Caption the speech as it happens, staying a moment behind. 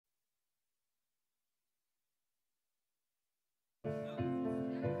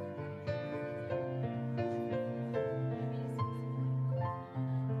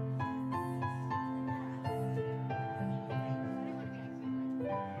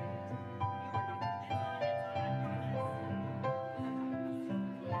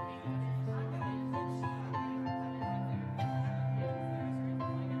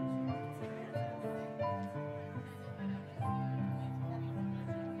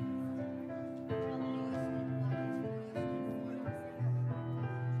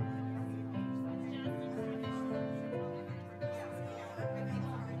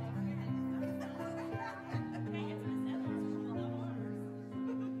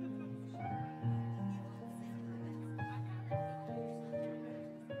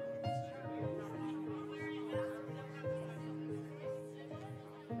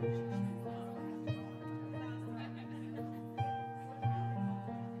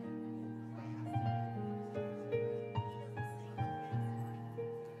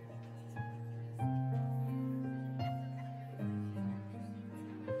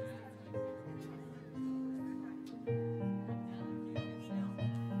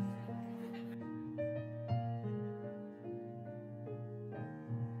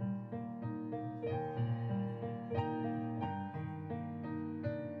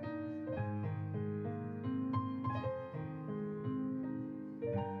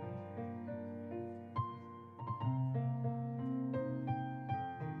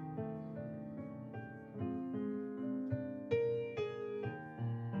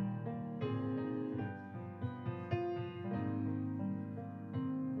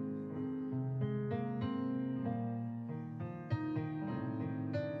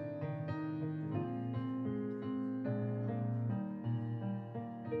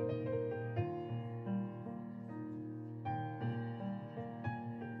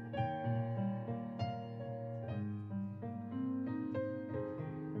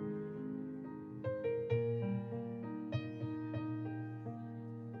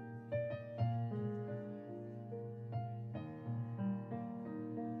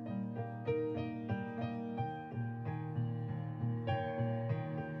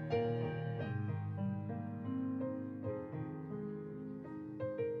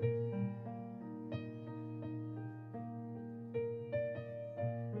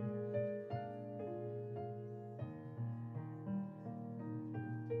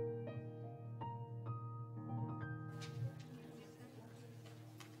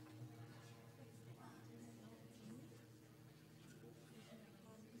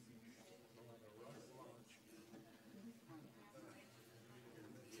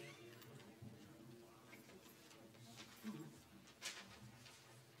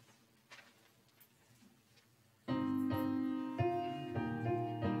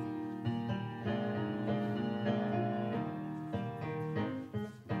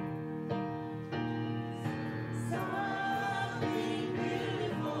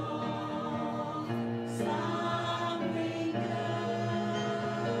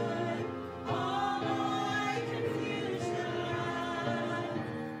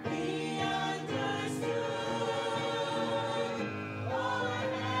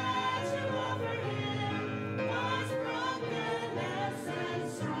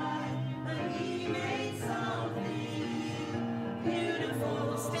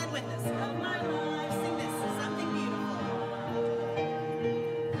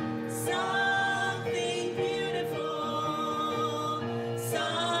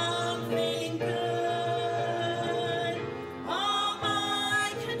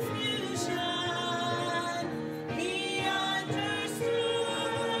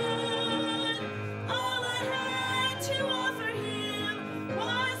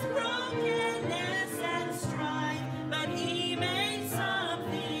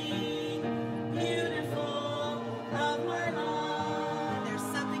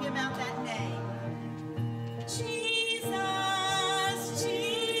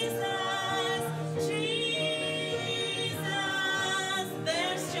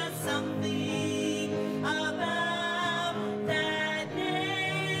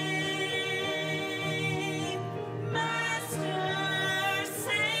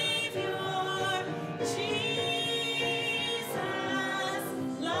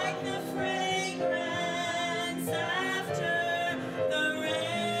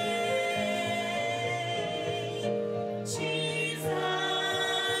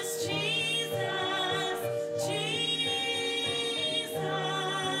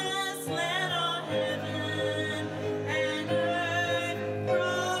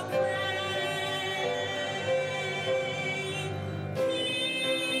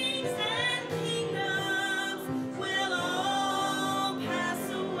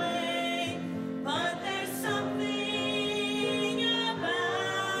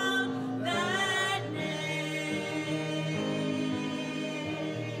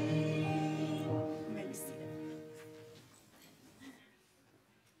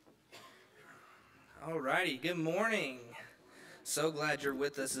Alrighty, good morning. So glad you're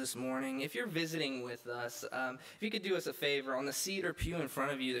with us this morning. If you're visiting with us, if you could do us a favor, on the seat or pew in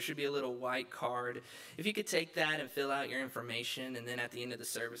front of you, there should be a little white card. If you could take that and fill out your information, and then at the end of the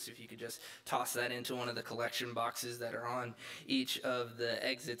service, if you could just toss that into one of the collection boxes that are on each of the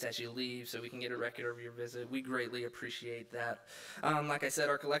exits as you leave so we can get a record of your visit, we greatly appreciate that. Like I said,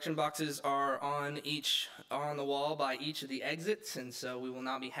 our collection boxes are on the wall by each of the exits, and so we will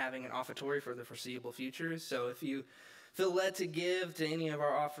not be having an offertory for the foreseeable future. So if you feel led to give to any of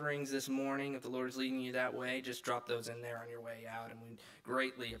our offerings this morning, if the Lord is leading you that way, just drop those in there on your way out, and we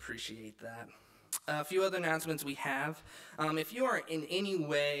greatly appreciate that. A few other announcements we have. If you are in any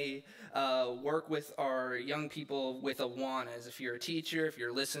way work with our young people with Awanas, if you're a teacher, if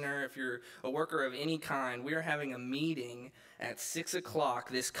you're a listener, if you're a worker of any kind, we are having a meeting at 6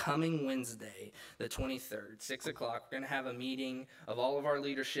 o'clock this coming Wednesday, the 23rd, 6 o'clock. We're going to have a meeting of all of our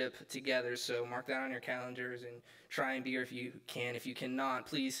leadership together, so mark that on your calendars and try and be here if you can. If you cannot,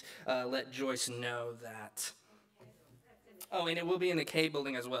 please let Joyce know that. Oh, and it will be in the K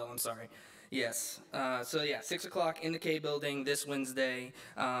building as well, I'm sorry. Yes. 6 o'clock in the K building this Wednesday.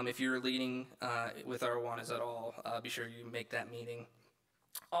 If you're leading with our Awanas at all, be sure you make that meeting.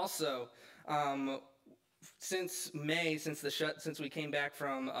 Also, since May, since we came back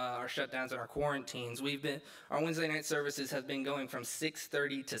from our shutdowns and our quarantines, our Wednesday night services have been going from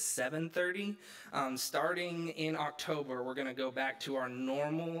 6:30 to 7:30. Starting in October, we're going to go back to our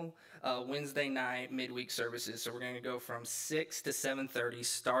normal Wednesday night midweek services. So we're going to go from 6 to 7:30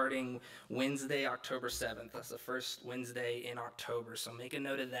 starting Wednesday, October 7th. That's the first Wednesday in October. So make a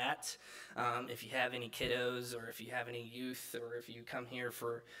note of that. If you have any kiddos, or if you have any youth, or if you come here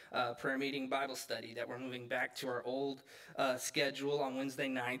for prayer meeting Bible study, that we're moving back to our old schedule on Wednesday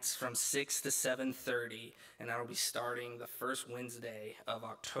nights from 6 to 7:30, and that will be starting the first Wednesday of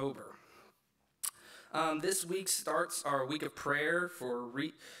October. This week starts our week of prayer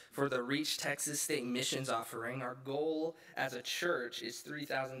for the Reach Texas State Missions offering. Our goal as a church is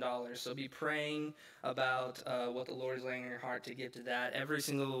 $3,000, so be praying about what the Lord is laying on your heart to give to that. Every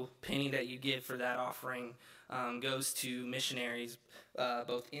single penny that you give for that offering goes to missionaries,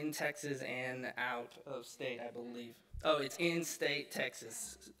 both in Texas and out of state, I believe. Oh, it's in state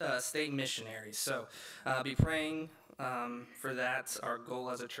Texas, state missionaries. So be praying for that. Our goal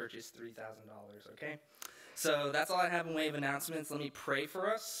as a church is $3,000, okay? So that's all I have in way of announcements. Let me pray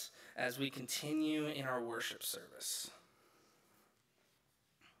for us as we continue in our worship service.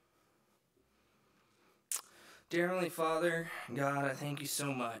 Dear Heavenly Father, God, I thank you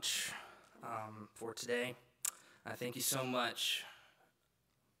so much for today. I thank you so much,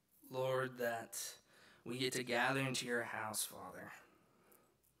 Lord, that we get to gather into your house, Father.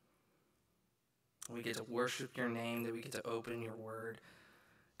 We get to worship your name, that we get to open your word.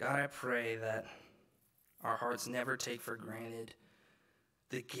 God, I pray that our hearts never take for granted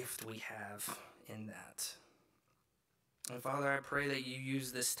the gift we have in that. And Father, I pray that you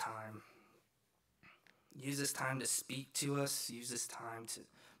use this time. Use this time to speak to us. Use this time to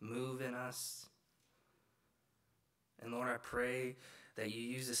move in us. And Lord, I pray that you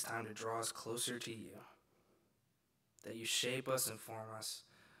use this time to draw us closer to you. That you shape us and form us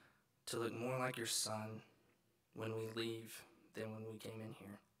to look more like your Son when we leave than when we came in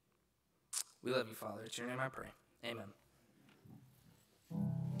here. We love you, Father. It's your name I pray. Amen.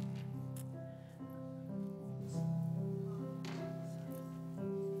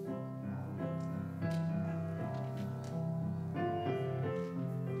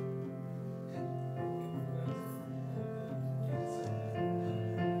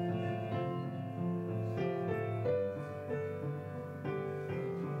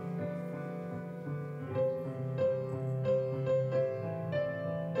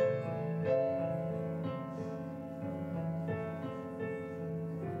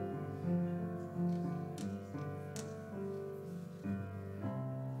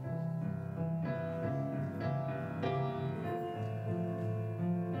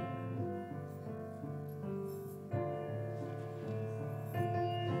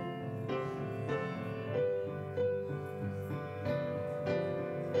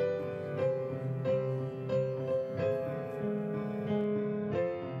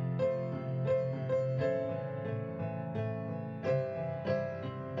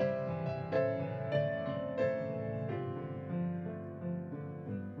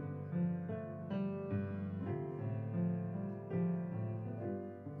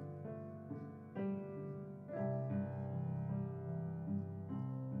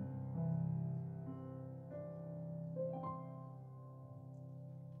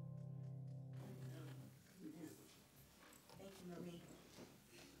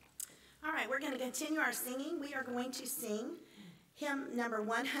 All right, we're going to continue our singing. We are going to sing hymn number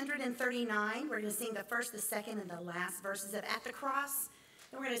 139. We're going to sing the first, the second, and the last verses of At the Cross.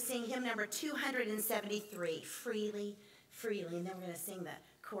 Then we're going to sing hymn number 273, Freely, Freely. And then we're going to sing the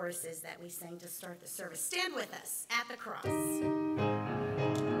choruses that we sang to start the service. Stand with us, At the Cross.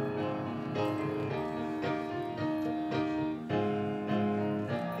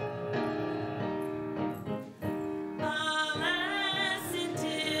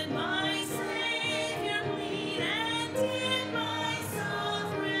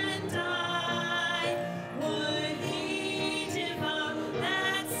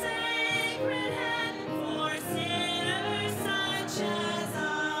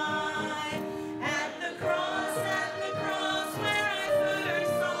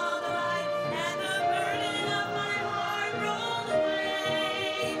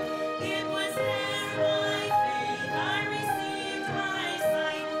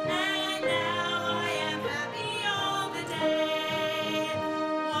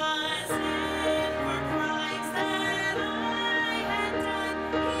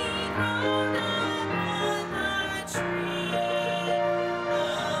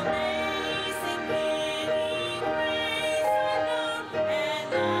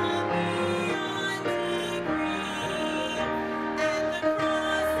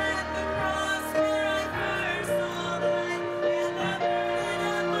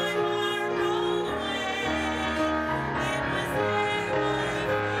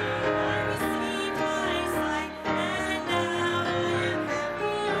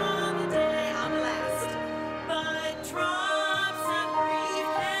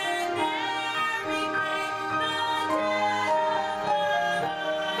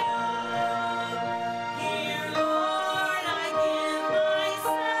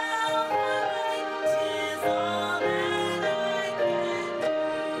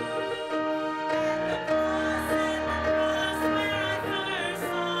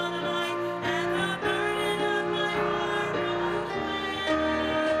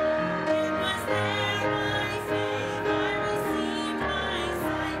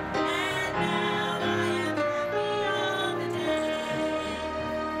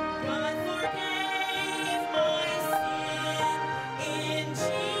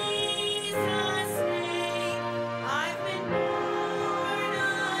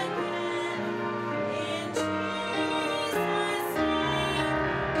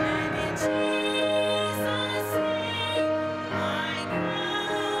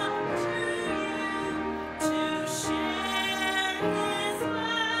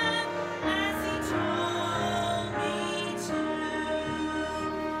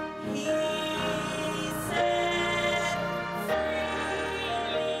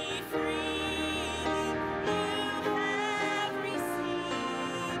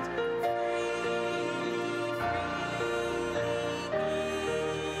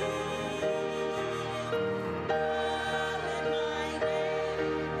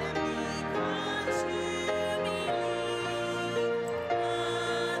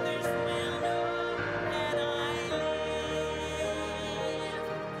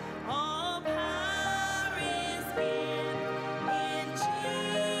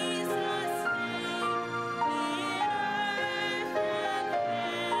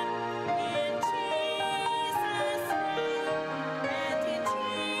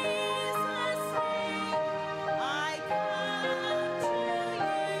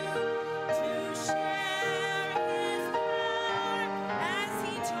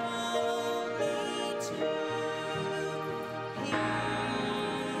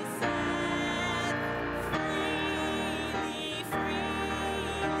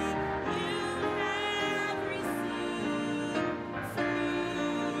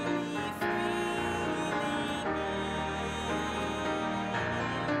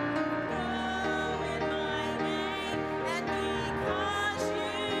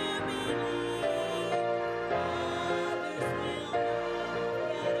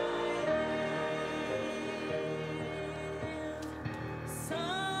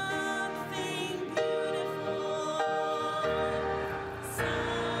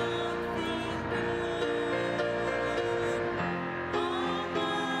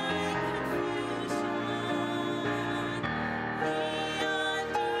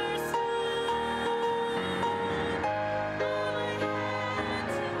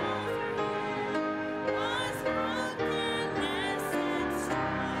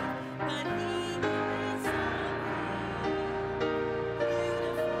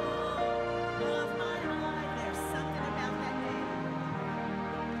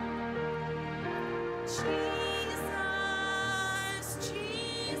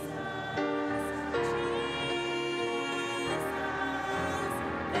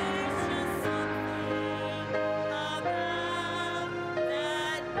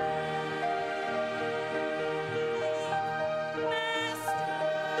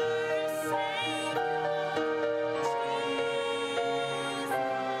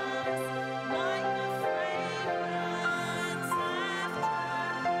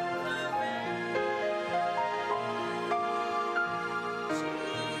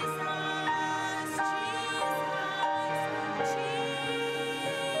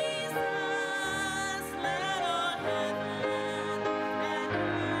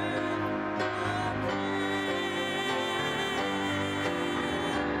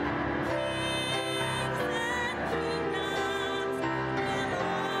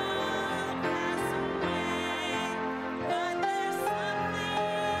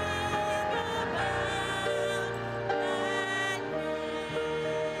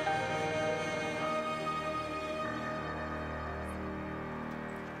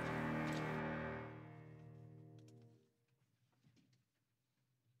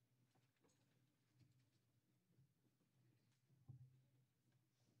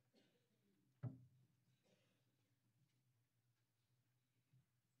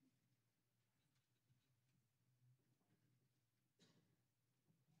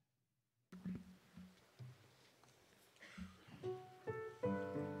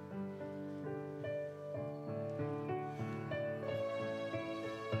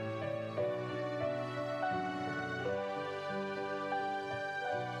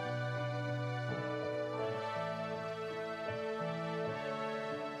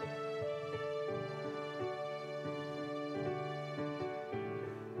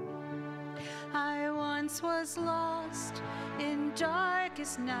 once was lost in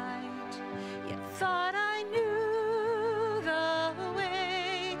darkest night, yet thought I knew the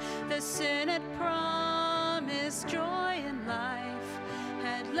way. The sin had promised joy and life,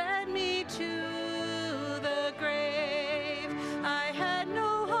 had led me to the grave. I had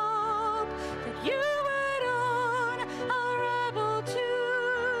no hope that you would own a rebel to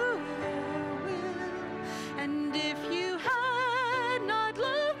your will, and if you had not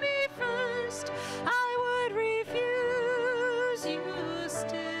loved me first, I would refuse you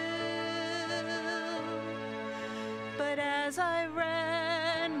still. But as I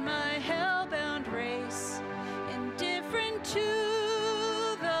ran my hell-bound race, indifferent to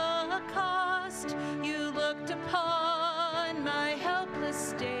the cost, you looked upon my helpless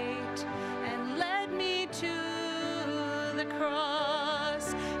state and led me to the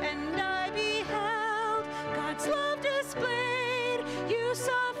cross. And I beheld God's love displayed. You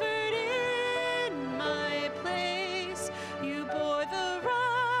suffered in my place. You bore the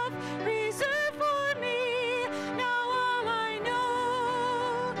wrath reserved for me. Now all I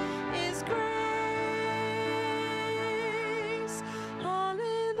know is grace.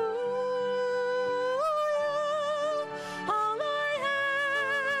 Hallelujah. All I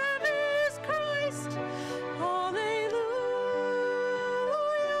have is Christ. Hallelujah.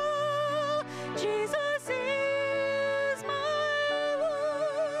 Jesus is my life.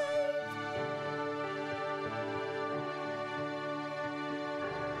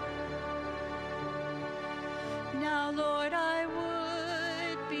 Now, Lord, I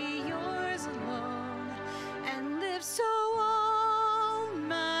would be yours alone and live so all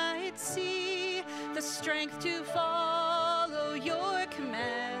might see. The strength to follow your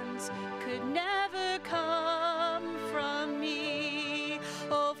commands could never come from me.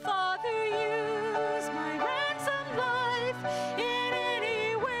 Oh, Father, use my ransomed life in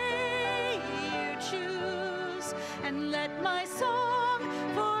any way you choose, and let my song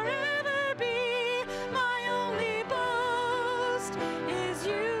forever be my only boast is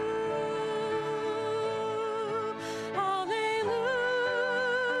you. Hallelujah.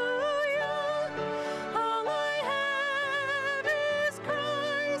 All I have is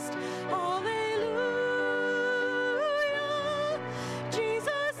Christ. Hallelujah.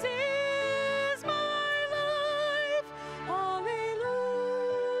 Jesus is my life. Hallelujah.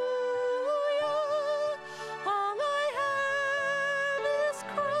 All I have is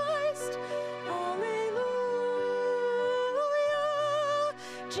Christ. Hallelujah.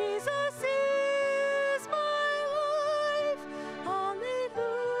 Jesus is my life. Hallelujah.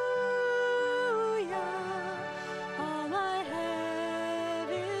 All I have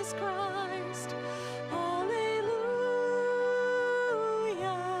is Christ. Hallelujah.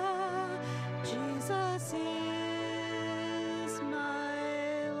 Jesus is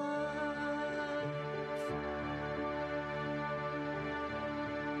my life.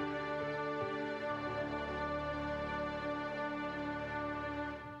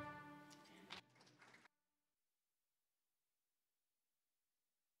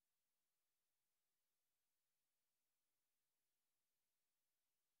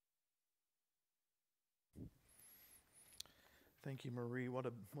 Thank you, Marie. What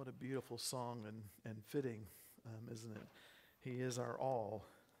a beautiful song and fitting, isn't it? He is our all.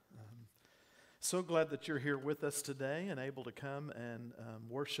 So glad that you're here with us today and able to come and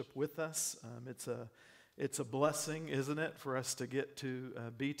worship with us. It's a blessing, isn't it, for us to get to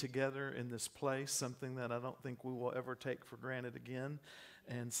be together in this place, something that I don't think we will ever take for granted again.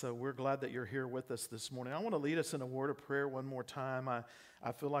 And so we're glad that you're here with us this morning. I want to lead us in a word of prayer one more time.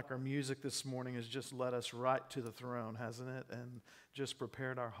 I feel like our music this morning has just led us right to the throne, hasn't it? And just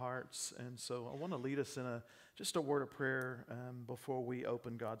prepared our hearts. And so I want to lead us in just a word of prayer before we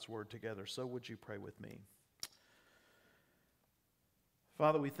open God's word together. So would you pray with me?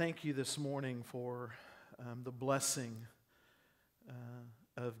 Father, we thank you this morning for the blessing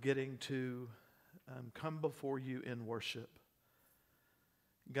of getting to come before you in worship.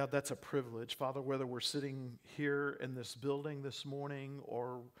 God, that's a privilege. Father, whether we're sitting here in this building this morning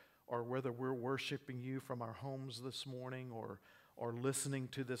or whether we're worshiping you from our homes this morning or listening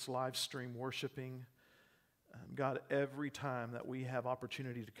to this live stream worshiping, God, every time that we have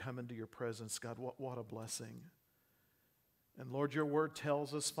opportunity to come into your presence, God, what a blessing. And Lord, your word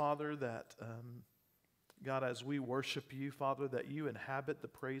tells us, Father, that God, as we worship you, Father, that you inhabit the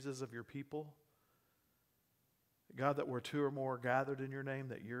praises of your people. God, that where two or more are gathered in your name,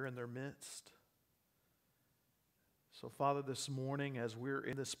 that you're in their midst. So, Father, this morning, as we're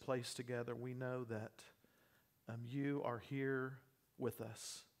in this place together, we know that you are here with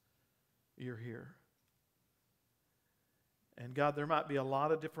us. You're here. And God, there might be a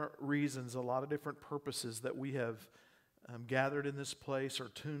lot of different reasons, a lot of different purposes that we have gathered in this place or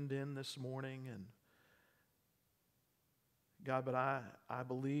tuned in this morning. And God, but I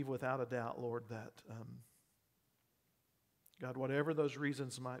believe without a doubt, Lord, that God, whatever those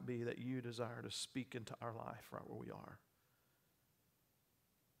reasons might be, that you desire to speak into our life right where we are.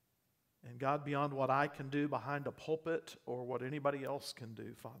 And God, beyond what I can do behind a pulpit or what anybody else can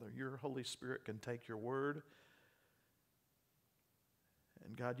do, Father, your Holy Spirit can take your word.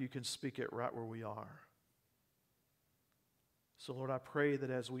 And God, you can speak it right where we are. So Lord, I pray that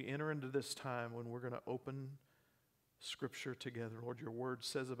as we enter into this time when we're going to open Scripture together, Lord, your word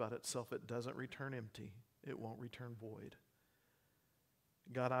says about itself, it doesn't return empty. It won't return void.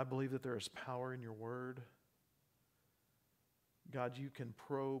 God, I believe that there is power in your word. God, you can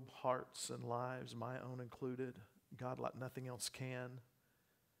probe hearts and lives, my own included, God, like nothing else can.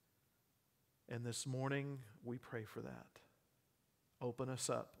 And this morning, we pray for that. Open us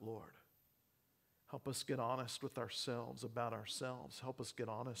up, Lord. Help us get honest with ourselves, about ourselves. Help us get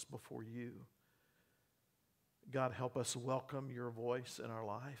honest before you. God, help us welcome your voice in our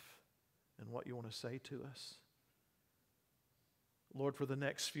life and what you want to say to us. Lord, for the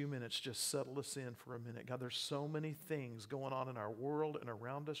next few minutes, just settle us in for a minute. God, there's so many things going on in our world and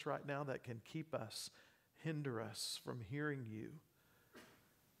around us right now that can keep us, hinder us from hearing you.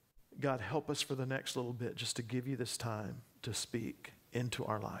 God, help us for the next little bit just to give you this time to speak into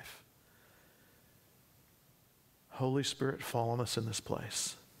our life. Holy Spirit, fall on us in this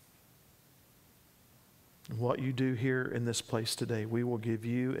place. And what you do here in this place today, we will give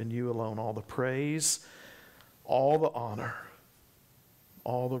you and you alone all the praise, all the honor,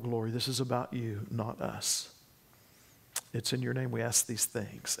 all the glory. This is about you, not us. It's in your name we ask these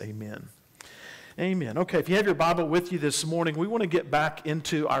things. Amen. Amen. Okay, if you have your Bible with you this morning, we want to get back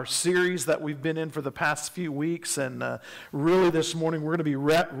into our series that we've been in for the past few weeks. And really this morning, we're going to be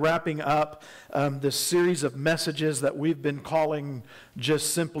wrapping up this series of messages that we've been calling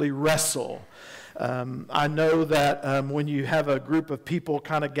just simply Wrestle. I know that when you have a group of people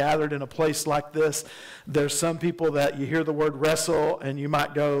kind of gathered in a place like this, there's some people that you hear the word wrestle and you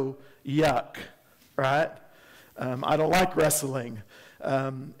might go, yuck, right? I don't like wrestling.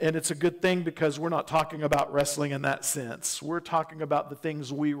 And it's a good thing because we're not talking about wrestling in that sense. We're talking about the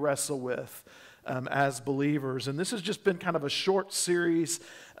things we wrestle with as believers. And this has just been kind of a short series.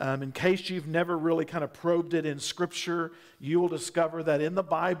 In case you've never really kind of probed it in Scripture, you will discover that in the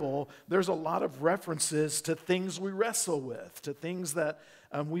Bible, there's a lot of references to things we wrestle with, to things that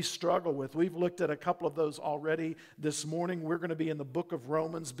we struggle with. We've looked at a couple of those already this morning. We're going to be in the book of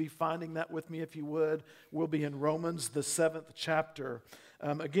Romans. Be finding that with me if you would. We'll be in Romans, the 7th chapter.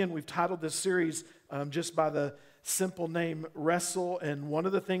 Again, we've titled this series just by the simple name Wrestle. And one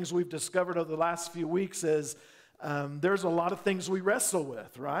of the things we've discovered over the last few weeks is there's a lot of things we wrestle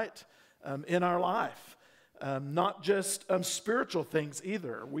with, right, in our life. Not just spiritual things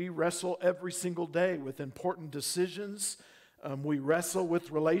either. We wrestle every single day with important decisions. We wrestle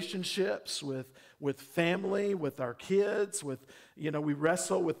with relationships, with family, with our kids, we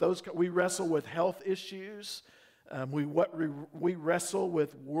wrestle with those. We wrestle with health issues. We wrestle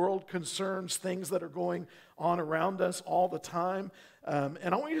with world concerns, things that are going on around us all the time.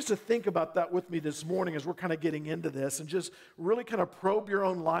 And I want you just to think about that with me this morning as we're kind of getting into this and just really kind of probe your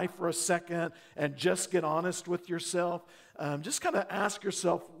own life for a second and just get honest with yourself. Just kind of ask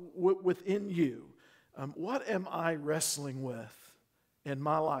yourself within you, what am I wrestling with in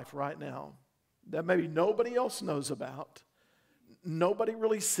my life right now that maybe nobody else knows about? Nobody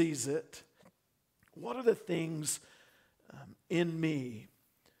really sees it. What are the things in me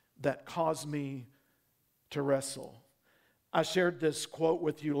that cause me to wrestle? I shared this quote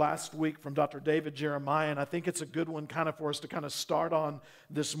with you last week from Dr. David Jeremiah, and I think it's a good one kind of for us to kind of start on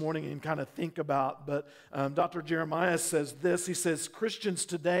this morning and kind of think about. But Dr. Jeremiah says this. He says, Christians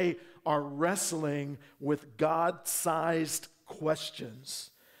today are wrestling with God-sized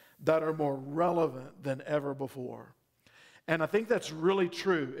questions that are more relevant than ever before. And I think that's really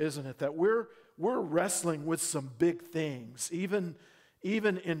true, isn't it? That we're wrestling with some big things, even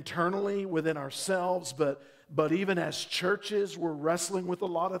internally within ourselves, but even as churches, we're wrestling with a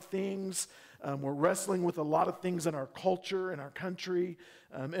lot of things. We're wrestling with a lot of things in our culture, in our country,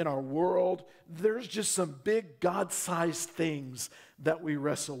 in our world. There's just some big God-sized things that we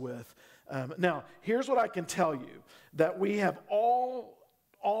wrestle with. Now, here's what I can tell you, that we have all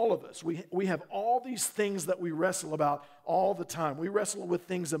of us, we have all these things that we wrestle about all the time. We wrestle with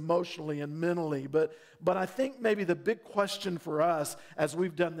things emotionally and mentally, but I think maybe the big question for us as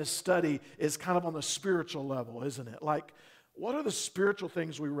we've done this study is kind of on the spiritual level, isn't it? Like, what are the spiritual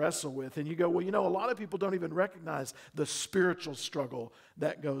things we wrestle with? And you go, well, a lot of people don't even recognize the spiritual struggle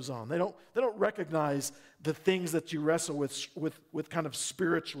that goes on. They don't recognize the things that you wrestle with kind of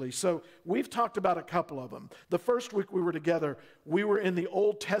spiritually. So we've talked about a couple of them. The first week we were together, we were in the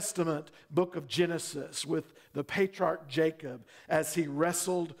Old Testament book of Genesis with the patriarch Jacob as he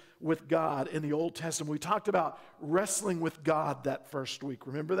wrestled with God in the Old Testament. We talked about wrestling with God that first week.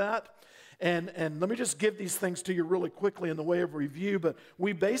 Remember that? And let me just give these things to you really quickly in the way of review, but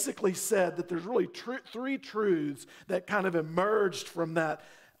we basically said that there's really three truths that kind of emerged from that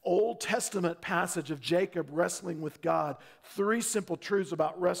Old Testament passage of Jacob wrestling with God. Three simple truths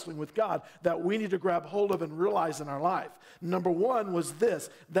about wrestling with God that we need to grab hold of and realize in our life. Number one was this,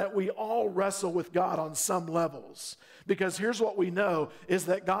 that we all wrestle with God on some levels. Because here's what we know, is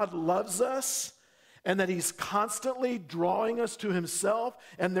that God loves us, and that he's constantly drawing us to himself,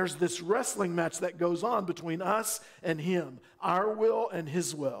 and there's this wrestling match that goes on between us and him, our will and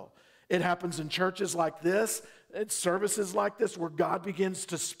his will. It happens in churches like this, in services like this, where God begins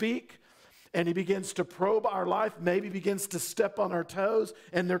to speak, and he begins to probe our life, maybe begins to step on our toes,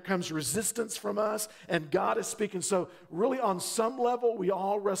 and there comes resistance from us, and God is speaking. So really on some level, we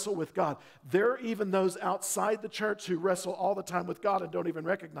all wrestle with God. There are even those outside the church who wrestle all the time with God and don't even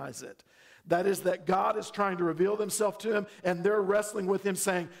recognize it. That is that God is trying to reveal himself to him, and they're wrestling with him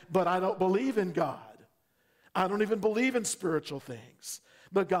saying, but I don't believe in God. I don't even believe in spiritual things.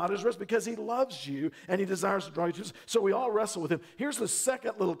 But God is wrestling because he loves you and he desires to draw you to him. So we all wrestle with him. Here's the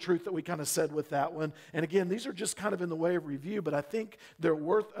second little truth that we kind of said with that one. And again, these are just kind of in the way of review, but I think they're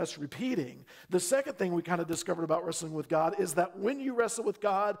worth us repeating. The second thing we kind of discovered about wrestling with God is that when you wrestle with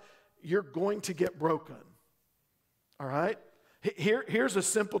God, you're going to get broken. All right? Here's a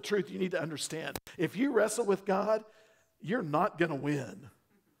simple truth you need to understand. If you wrestle with God, you're not going to win.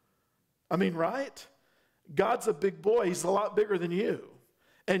 I mean, right? God's a big boy. He's a lot bigger than you.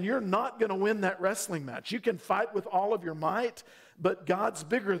 And you're not going to win that wrestling match. You can fight with all of your might, but God's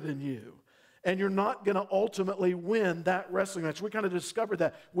bigger than you. And you're not going to ultimately win that wrestling match. We kind of discovered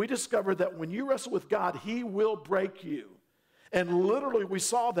that. We discovered that when you wrestle with God, he will break you. And literally we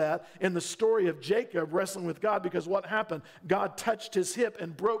saw that in the story of Jacob wrestling with God, because what happened? God touched his hip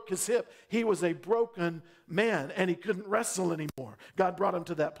and broke his hip. He was a broken man and he couldn't wrestle anymore. God brought him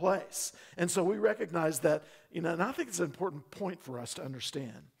to that place. And so we recognize that, and I think it's an important point for us to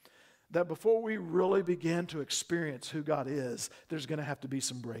understand that before we really begin to experience who God is, there's going to have to be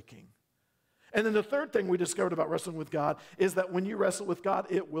some breaking. And then the third thing we discovered about wrestling with God is that when you wrestle with God,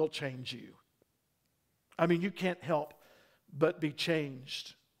 it will change you. I mean, you can't help but be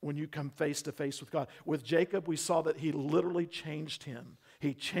changed when you come face to face with God. With Jacob, we saw that he literally changed him.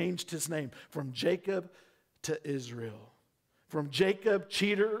 He changed his name from Jacob to Israel. From Jacob,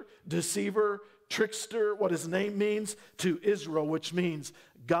 cheater, deceiver, trickster, what his name means, to Israel, which means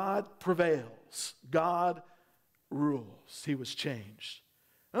God prevails. God rules. He was changed.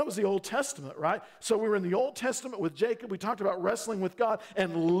 That was the Old Testament, right? So we were in the Old Testament with Jacob. We talked about wrestling with God,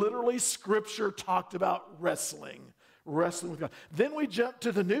 and literally Scripture talked about wrestling with God. Then we jumped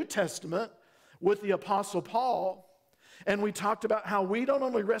to the New Testament with the Apostle Paul, and we talked about how we don't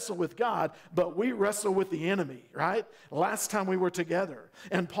only wrestle with God, but we wrestle with the enemy, right? Last time we were together.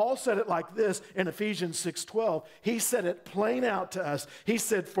 And Paul said it like this in Ephesians 6:12. He said it plain out to us. He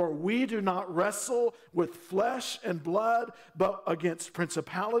said, "For we do not wrestle with flesh and blood, but against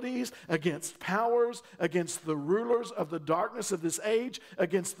principalities, against powers, against the rulers of the darkness of this age,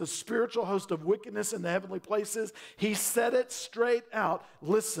 against the spiritual host of wickedness in the heavenly places." He said it straight out.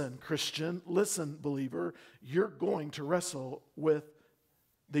 Listen, Christian, listen, believer, you're going to wrestle with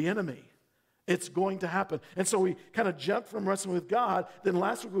the enemy. It's going to happen. And so we kind of jumped from wrestling with God. Then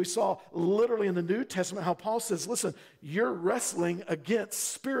last week we saw literally in the New Testament how Paul says, listen, you're wrestling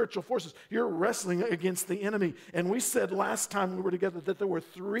against spiritual forces. You're wrestling against the enemy. And we said last time we were together that there were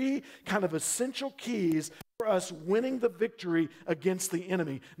three kind of essential keys for us winning the victory against the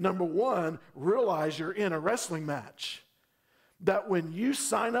enemy. Number one, realize you're in a wrestling match. That when you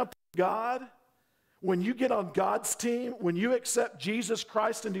sign up with God, when you get on God's team, when you accept Jesus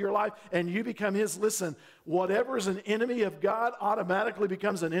Christ into your life and you become his, listen, whatever is an enemy of God automatically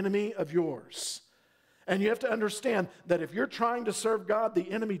becomes an enemy of yours. And you have to understand that if you're trying to serve God,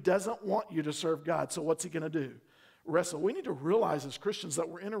 the enemy doesn't want you to serve God. So what's he going to do? Wrestle. We need to realize as Christians that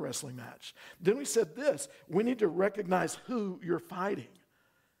we're in a wrestling match. Then we said this, we need to recognize who you're fighting.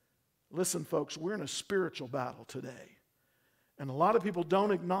 Listen, folks, we're in a spiritual battle today. And a lot of people don't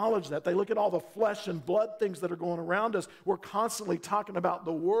acknowledge that. They look at all the flesh and blood things that are going around us. We're constantly talking about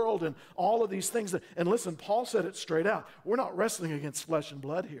the world and all of these things. And listen, Paul said it straight out. We're not wrestling against flesh and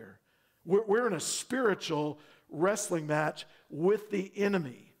blood here. We're in a spiritual wrestling match with the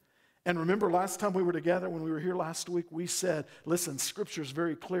enemy. And remember last time we were together, when we were here last week, we said, listen, Scripture is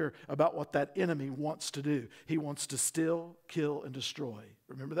very clear about what that enemy wants to do. He wants to steal, kill, and destroy.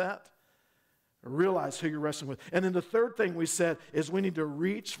 Remember that? Realize who you're wrestling with. And then the third thing we said is we need to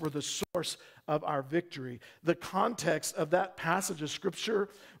reach for the source of our victory. The context of that passage of Scripture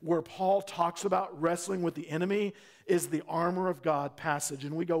where Paul talks about wrestling with the enemy is the armor of God passage.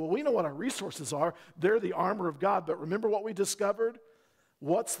 And we go, well, we know what our resources are. They're the armor of God. But remember what we discovered?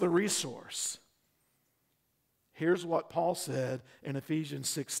 What's the resource? Here's what Paul said in Ephesians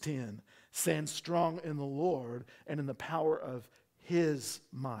 6:10. Stand strong in the Lord and in the power of his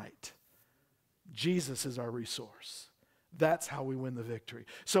might. Jesus is our resource. That's how we win the victory.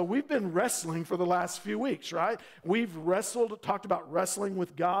 So we've been wrestling for the last few weeks, right? We've talked about wrestling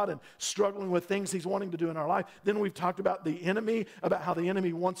with God and struggling with things he's wanting to do in our life. Then we've talked about the enemy, about how the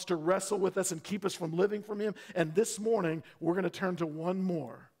enemy wants to wrestle with us and keep us from living from him. And this morning, we're going to turn to one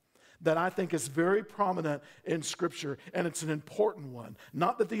more that I think is very prominent in Scripture, and it's an important one.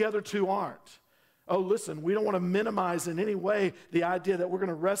 Not that the other two aren't. Oh, listen, we don't want to minimize in any way the idea that we're going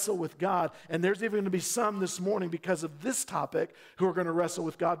to wrestle with God. And there's even going to be some this morning because of this topic who are going to wrestle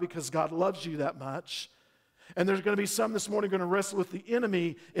with God because God loves you that much. And there's going to be some this morning going to wrestle with the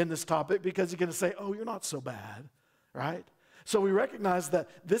enemy in this topic because he's going to say, oh, you're not so bad, right? So we recognize that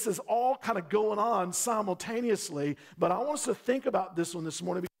this is all kind of going on simultaneously, but I want us to think about this one this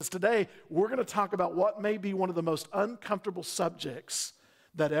morning because today we're going to talk about what may be one of the most uncomfortable subjects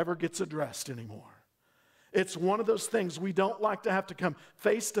that ever gets addressed anymore. It's one of those things we don't like to have to come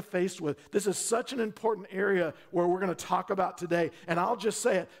face to face with. This is such an important area where we're going to talk about today. And I'll just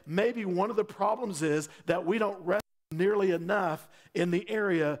say it, maybe one of the problems is that we don't wrestle nearly enough in the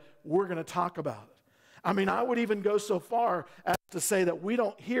area we're going to talk about. I mean, I would even go so far as to say that we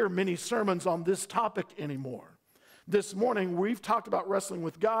don't hear many sermons on this topic anymore. This morning, we've talked about wrestling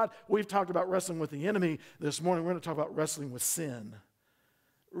with God. We've talked about wrestling with the enemy. This morning, we're going to talk about wrestling with sin.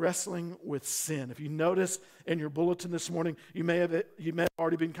 Wrestling with sin. If you notice in your bulletin this morning, you may have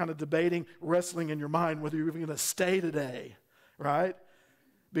already been kind of debating, wrestling in your mind, whether you're even going to stay today, right?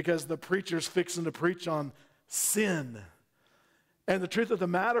 Because the preacher's fixing to preach on sin. And the truth of the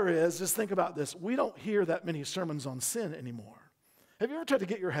matter is, just think about this, we don't hear that many sermons on sin anymore. Have you ever tried to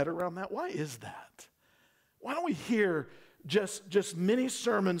get your head around that? Why is that? Why don't we hear just many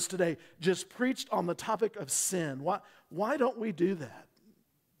sermons today just preached on the topic of sin? Why don't we do that?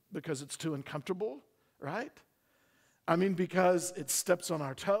 Because it's too uncomfortable, right? I mean, because it steps on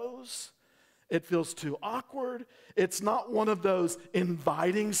our toes. It feels too awkward. It's not one of those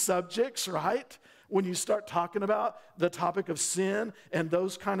inviting subjects, right? When you start talking about the topic of sin and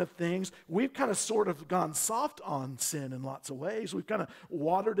those kind of things, we've kind of sort of gone soft on sin in lots of ways. We've kind of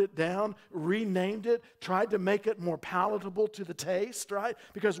watered it down, renamed it, tried to make it more palatable to the taste, right?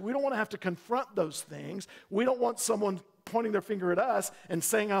 Because we don't want to have to confront those things. We don't want someone pointing their finger at us and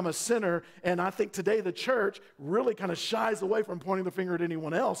saying I'm a sinner. And I think today the church really kind of shies away from pointing the finger at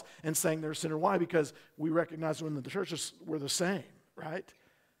anyone else and saying they're a sinner. Why? Because we recognize when the churches we're the same, right?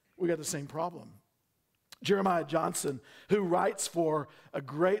 We got the same problem. Jeremiah Johnson, who writes for a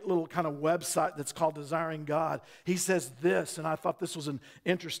great little kind of website that's called Desiring God, he says this, and I thought this was an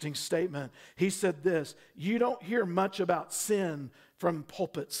interesting statement. He said this, you don't hear much about sin from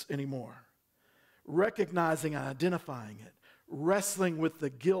pulpits anymore. Recognizing and identifying it, wrestling with the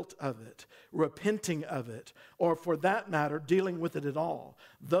guilt of it, repenting of it, or for that matter, dealing with it at all.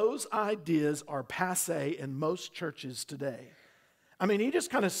 Those ideas are passé in most churches today. I mean, he just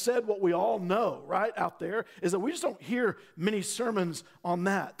kind of said what we all know, right, out there, is that we just don't hear many sermons on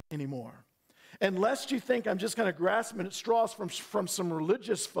that anymore. And lest you think I'm just kind of grasping at straws from some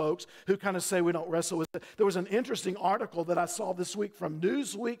religious folks who kind of say we don't wrestle with it. There was an interesting article that I saw this week from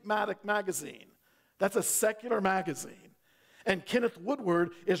Newsweek magazine. That's a secular magazine. And Kenneth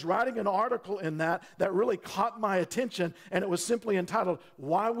Woodward is writing an article in that really caught my attention, and it was simply entitled,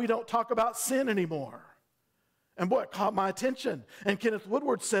 Why We Don't Talk About Sin Anymore. And boy, it caught my attention. And Kenneth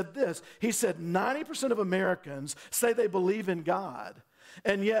Woodward said this. He said, 90% of Americans say they believe in God,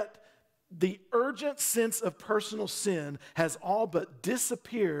 and yet the urgent sense of personal sin has all but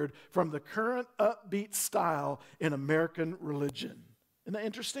disappeared from the current upbeat style in American religion. Isn't that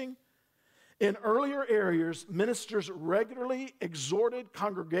interesting? In earlier eras, ministers regularly exhorted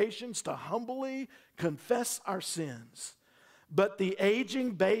congregations to humbly confess our sins. But the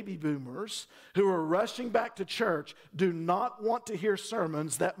aging baby boomers who are rushing back to church do not want to hear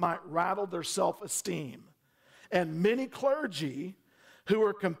sermons that might rattle their self-esteem. And many clergy who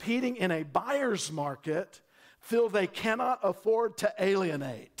are competing in a buyer's market feel they cannot afford to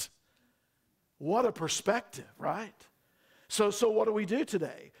alienate. What a perspective, right? So what do we do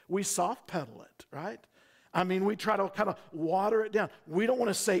today? We soft pedal it, right? I mean, we try to kind of water it down. We don't want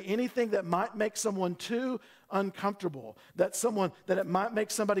to say anything that might make someone too uncomfortable, that it might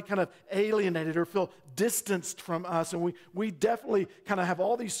make somebody kind of alienated or feel distanced from us. And we definitely kind of have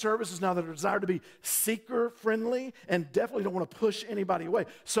all these services now that are desired to be seeker-friendly and definitely don't want to push anybody away.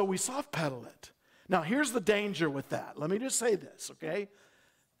 So we soft pedal it. Now, here's the danger with that. Let me just say this, okay?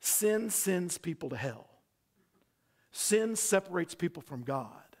 Sin sends people to hell. Sin separates people from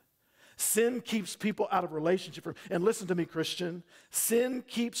God. Sin keeps people out of relationship. And listen to me, Christian. Sin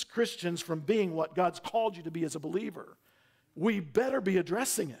keeps Christians from being what God's called you to be as a believer. We better be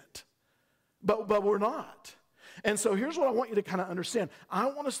addressing it. But we're not. And so here's what I want you to kind of understand. I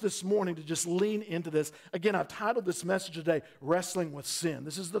want us this morning to just lean into this. Again, I've titled this message today, Wrestling with Sin.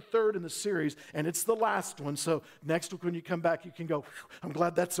 This is the third in the series, and it's the last one. So next week when you come back, you can go, I'm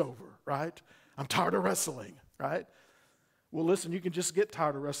glad that's over, right? I'm tired of wrestling, right? Well, listen, you can just get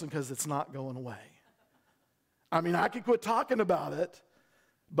tired of wrestling because it's not going away. I mean, I can quit talking about it,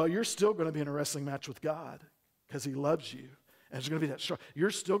 but you're still going to be in a wrestling match with God because he loves you. And it's going to be that strong.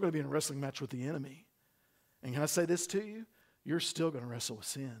 You're still going to be in a wrestling match with the enemy. And can I say this to you? You're still going to wrestle with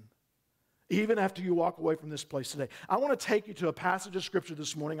sin. Even after you walk away from this place today. I want to take you to a passage of Scripture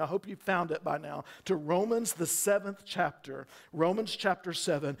this morning. I hope you found it by now. To Romans, the 7th chapter. Romans chapter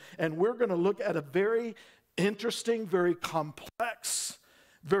 7. And we're going to look at a very interesting, very complex,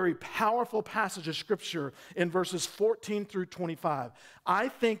 very powerful passage of Scripture in verses 14 through 25. I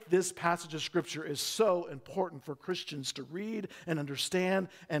think this passage of Scripture is so important for Christians to read and understand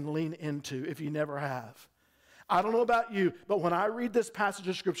and lean into if you never have. I don't know about you, but when I read this passage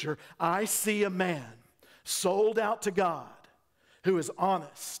of Scripture, I see a man sold out to God who is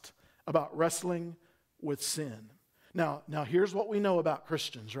honest about wrestling with sin. Now here's what we know about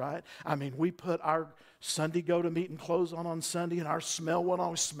Christians, right? I mean, we put our Sunday go-to-meeting clothes on Sunday, and our smell won't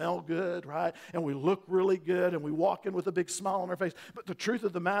always smell good, right? And we look really good, and we walk in with a big smile on our face. But the truth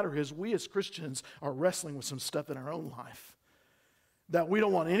of the matter is, we as Christians are wrestling with some stuff in our own life that we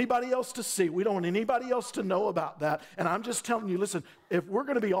don't want anybody else to see. We don't want anybody else to know about that. And I'm just telling you, listen, if we're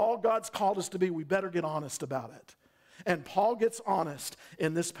going to be all God's called us to be, we better get honest about it. And Paul gets honest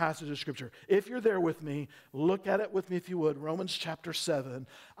in this passage of Scripture. If you're there with me, look at it with me if you would. Romans chapter 7.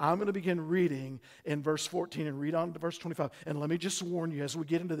 I'm going to begin reading in verse 14 and read on to verse 25. And let me just warn you, as we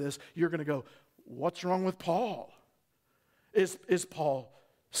get into this, you're going to go, what's wrong with Paul? Is Paul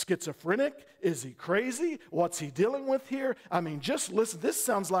schizophrenic? Is he crazy? What's he dealing with here? I mean, just listen. This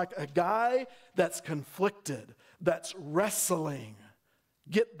sounds like a guy that's conflicted, that's wrestling.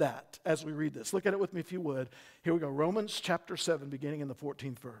 Get that as we read this. Look at it with me if you would. Here we go. Romans chapter 7, beginning in the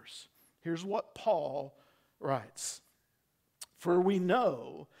 14th verse. Here's what Paul writes. For we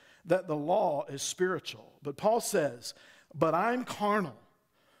know that the law is spiritual. But Paul says, but I'm carnal,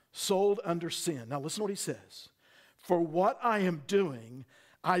 sold under sin. Now listen to what he says. For what I am doing,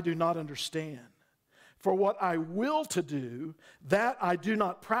 I do not understand. For what I will to do, that I do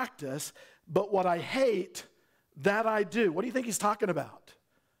not practice, but what I hate, that I do. What do you think he's talking about?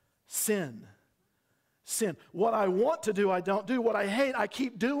 Sin. Sin. What I want to do, I don't do. What I hate, I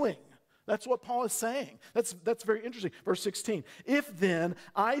keep doing. That's what Paul is saying. That's very interesting. Verse 16. If then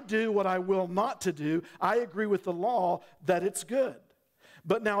I do what I will not to do, I agree with the law that it's good.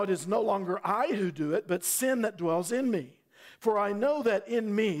 But now it is no longer I who do it, but sin that dwells in me. For I know that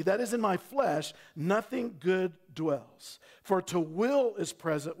in me, that is in my flesh, nothing good dwells. For to will is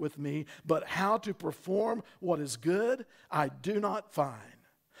present with me, but how to perform what is good, I do not find.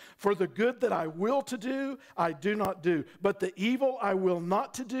 For the good that I will to do, I do not do. But the evil I will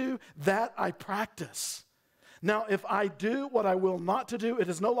not to do, that I practice. Now, if I do what I will not to do, it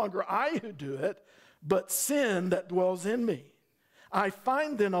is no longer I who do it, but sin that dwells in me. I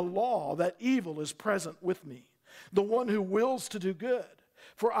find then a law that evil is present with me, the one who wills to do good.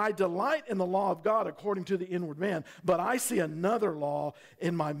 For I delight in the law of God according to the inward man, but I see another law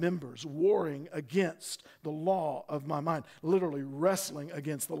in my members, warring against the law of my mind, literally wrestling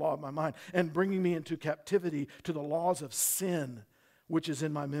against the law of my mind, and bringing me into captivity to the laws of sin, which is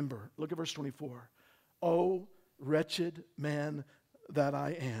in my member. Look at verse 24. O wretched man that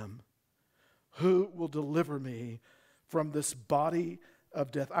I am, who will deliver me from this body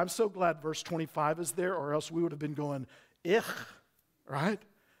of death? I'm so glad verse 25 is there, or else we would have been going, right?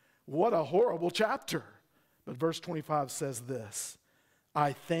 What a horrible chapter. But verse 25 says this,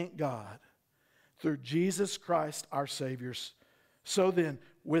 I thank God through Jesus Christ our Savior. So then,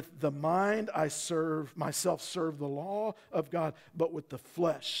 with the mind I serve the law of God, but with the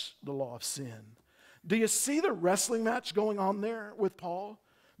flesh, the law of sin. Do you see the wrestling match going on there with Paul?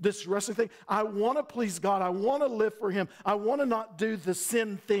 this wrestling thing. I want to please God. I want to live for him. I want to not do the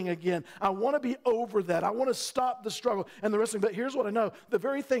sin thing again. I want to be over that. I want to stop the struggle and the wrestling. But here's what I know. The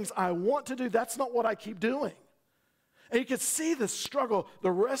very things I want to do, that's not what I keep doing. And you can see the struggle,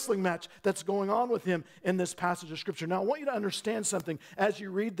 the wrestling match that's going on with him in this passage of Scripture. Now, I want you to understand something as you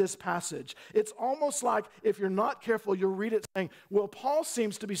read this passage. It's almost like if you're not careful, you'll read it saying, well, Paul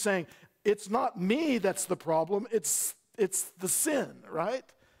seems to be saying, it's not me that's the problem, it's the sin, right?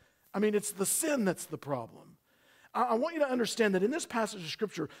 I mean, it's the sin that's the problem. I want you to understand that in this passage of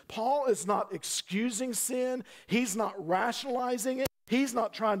Scripture, Paul is not excusing sin. He's not rationalizing it. He's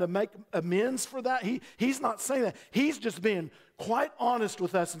not trying to make amends for that. He's not saying that. He's just being quite honest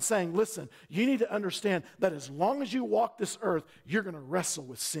with us and saying, listen, you need to understand that as long as you walk this earth, you're going to wrestle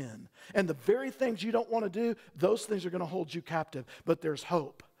with sin. And the very things you don't want to do, those things are going to hold you captive. But there's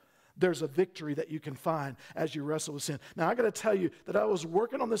hope. There's a victory that you can find as you wrestle with sin. Now, I got to tell you that I was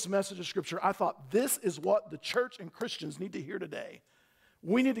working on this message of Scripture. I thought this is what the church and Christians need to hear today.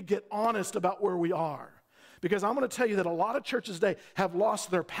 We need to get honest about where we are. Because I'm going to tell you that a lot of churches today have lost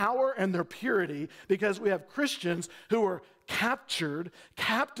their power and their purity because we have Christians who are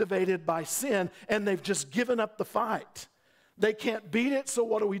captivated by sin, and they've just given up the fight. They can't beat it, so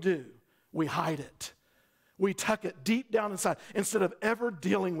what do? We hide it. We tuck it deep down inside instead of ever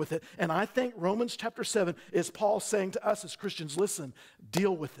dealing with it. And I think Romans chapter 7 is Paul saying to us as Christians, listen,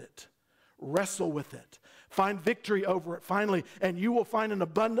 deal with it. Wrestle with it. Find victory over it finally, and you will find an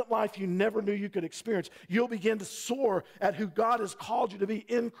abundant life you never knew you could experience. You'll begin to soar at who God has called you to be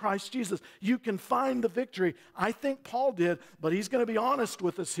in Christ Jesus. You can find the victory. I think Paul did, but he's going to be honest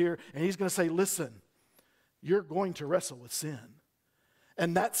with us here, and he's going to say, listen, you're going to wrestle with sin.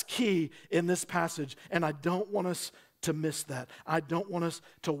 And that's key in this passage, and I don't want us to miss that. I don't want us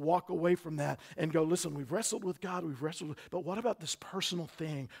to walk away from that and go, listen, we've wrestled with God, but what about this personal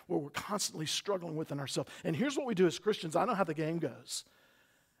thing where we're constantly struggling within ourselves? And here's what we do as Christians. I know how the game goes.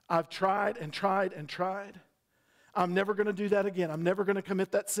 I've tried and tried and tried. I'm never going to do that again. I'm never going to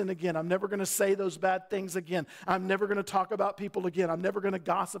commit that sin again. I'm never going to say those bad things again. I'm never going to talk about people again. I'm never going to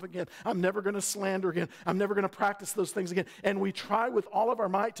gossip again. I'm never going to slander again. I'm never going to practice those things again. And we try with all of our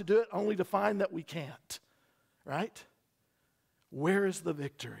might to do it only to find that we can't. Right? Where is the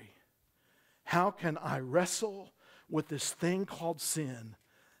victory? How can I wrestle with this thing called sin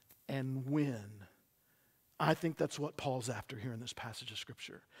and win? I think that's what Paul's after here in this passage of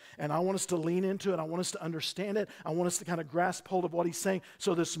Scripture. And I want us to lean into it. I want us to understand it. I want us to kind of grasp hold of what he's saying.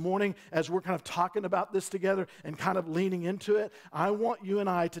 So this morning, as we're kind of talking about this together and kind of leaning into it, I want you and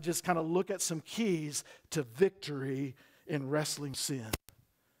I to just kind of look at some keys to victory in wrestling sin.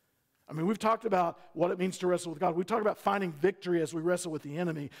 I mean, we've talked about what it means to wrestle with God. We've talked about finding victory as we wrestle with the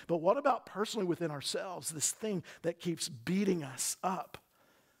enemy. But what about personally within ourselves, this thing that keeps beating us up?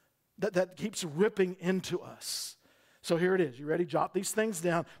 That keeps ripping into us. So here it is. You ready? Jot these things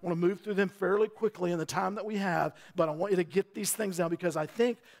down. I want to move through them fairly quickly in the time that we have, but I want you to get these things down because I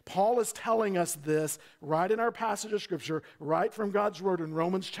think Paul is telling us this right in our passage of Scripture, right from God's Word in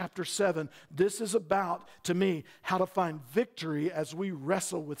Romans chapter 7. This is about, to me, how to find victory as we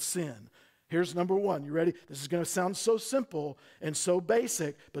wrestle with sin. Here's number one. You ready? This is going to sound so simple and so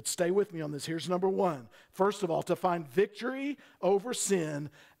basic, but stay with me on this. Here's number one. First of all, to find victory over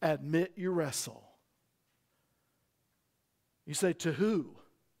sin, admit you wrestle. You say, to who?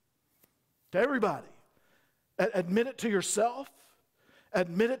 To everybody. Admit it to yourself.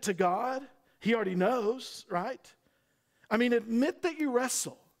 Admit it to God. He already knows, right? I mean, admit that you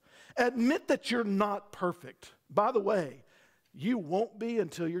wrestle. Admit that you're not perfect. By the way, you won't be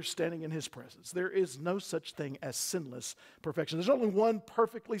until you're standing in His presence. There is no such thing as sinless perfection. There's only one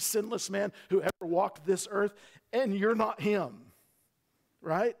perfectly sinless man who ever walked this earth, and you're not him,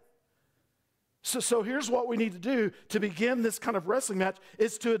 right? So here's what we need to do to begin this kind of wrestling match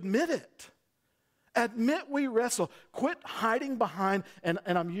is to admit it. Admit we wrestle. Quit hiding behind, and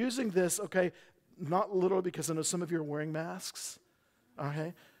I'm using this, okay, not literally because I know some of you are wearing masks,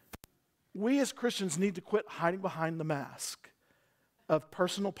 okay? We as Christians need to quit hiding behind the mask of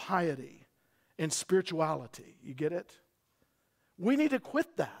personal piety and spirituality. You get it? We need to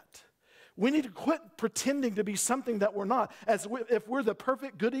quit that. We need to quit pretending to be something that we're not, if we're the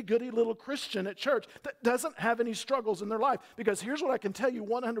perfect goody-goody little Christian at church that doesn't have any struggles in their life. Because here's what I can tell you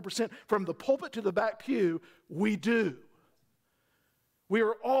 100%, from the pulpit to the back pew, we do. We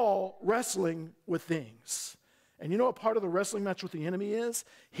are all wrestling with things. And you know what part of the wrestling match with the enemy is?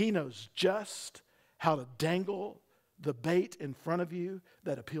 He knows just how to dangle the bait in front of you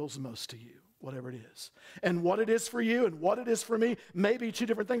that appeals most to you. whatever it is. And what it is for you and what it is for me may be two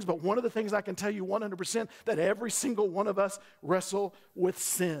different things, but one of the things I can tell you 100% that every single one of us wrestle with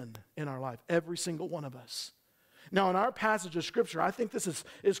sin in our life. Every single one of us. Now, in our passage of Scripture, I think this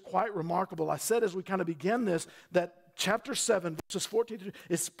is quite remarkable. I said as we kind of began this that chapter 7, verses 14 to 2,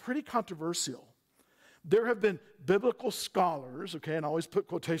 is pretty controversial. There have been biblical scholars, okay, and I always put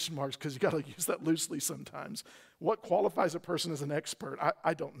quotation marks because you got to use that loosely sometimes. What qualifies a person as an expert?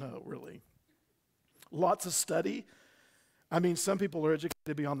 I don't know, really. Lots of study. I mean, some people are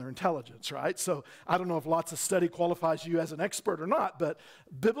educated beyond their intelligence, right? So I don't know if lots of study qualifies you as an expert or not, but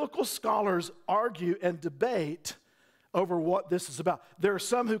biblical scholars argue and debate over what this is about. There are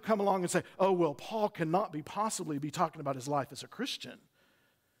some who come along and say, oh, well, Paul cannot possibly be talking about his life as a Christian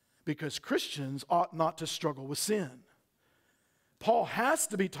because Christians ought not to struggle with sin. Paul has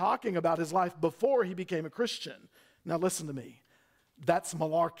to be talking about his life before he became a Christian. Now listen to me. That's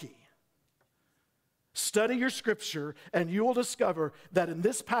malarkey. Study your Scripture and you will discover that in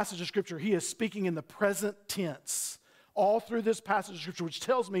this passage of Scripture, he is speaking in the present tense. All through this passage of Scripture, which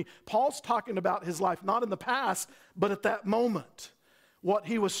tells me Paul's talking about his life not in the past, but at that moment. What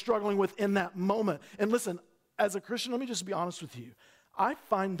he was struggling with in that moment. And listen, as a Christian, let me just be honest with you. I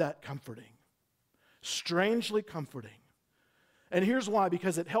find that comforting. Strangely comforting. And here's why,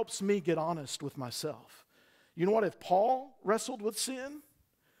 because it helps me get honest with myself. You know what? If Paul wrestled with sin,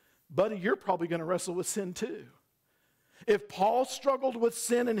 buddy, you're probably going to wrestle with sin too. If Paul struggled with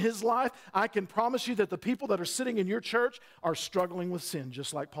sin in his life, I can promise you that the people that are sitting in your church are struggling with sin,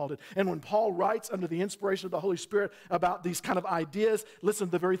 just like Paul did. And when Paul writes under the inspiration of the Holy Spirit about these kind of ideas,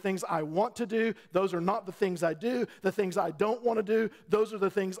 listen, the very things I want to do, those are not the things I do. The things I don't want to do, those are the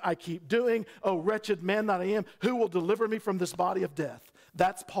things I keep doing. Oh, wretched man that I am, who will deliver me from this body of death?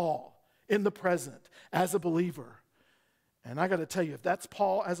 That's Paul in the present as a believer. And I got to tell you, if that's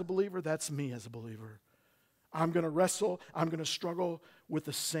Paul as a believer, that's me as a believer. I'm going to wrestle, I'm going to struggle with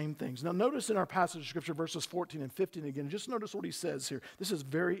the same things. Now notice in our passage of Scripture, verses 14 and 15 again, just notice what he says here. This is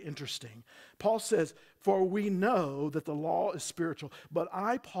very interesting. Paul says, for we know that the law is spiritual, but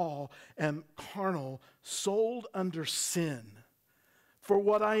I, Paul, am carnal, sold under sin. For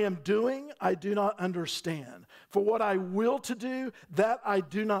what I am doing, I do not understand. For what I will to do, that I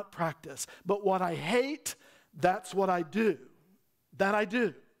do not practice. But what I hate, that's what I do. That I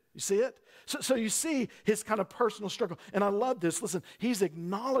do. You see it? So you see his kind of personal struggle. And I love this. Listen, he's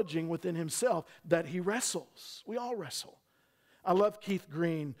acknowledging within himself that he wrestles. We all wrestle. I love Keith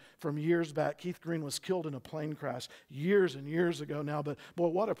Green from years back. Keith Green was killed in a plane crash years and years ago now. But boy,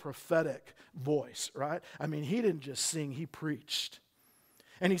 what a prophetic voice, right? I mean, he didn't just sing, he preached.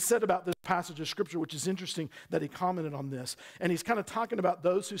 And he said about this passage of Scripture, which is interesting that he commented on this. And he's kind of talking about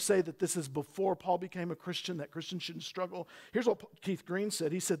those who say that this is before Paul became a Christian, that Christians shouldn't struggle. Here's what Keith Green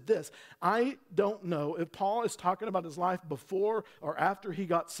said. He said this, I don't know if Paul is talking about his life before or after he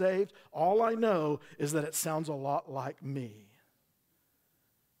got saved. All I know is that it sounds a lot like me.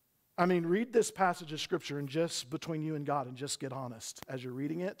 I mean, read this passage of Scripture and just between you and God and just get honest as you're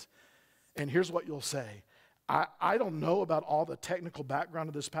reading it. And here's what you'll say. I don't know about all the technical background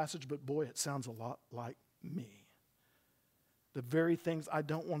of this passage, but boy, it sounds a lot like me. The very things I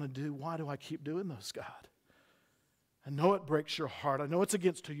don't want to do, why do I keep doing those, God? I know it breaks your heart. I know it's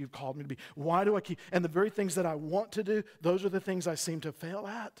against who you've called me to be. Why do I keep? And the very things that I want to do, those are the things I seem to fail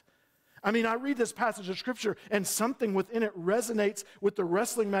at. I mean, I read this passage of Scripture and something within it resonates with the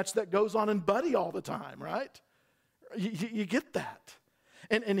wrestling match that goes on in Buddy all the time, right? You get that.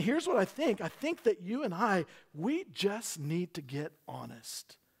 And here's what I think. I think that you and I, we just need to get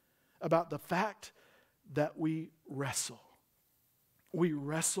honest about the fact that we wrestle. We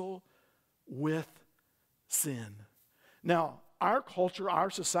wrestle with sin. Now, our culture, our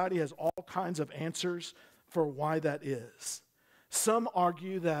society has all kinds of answers for why that is. Some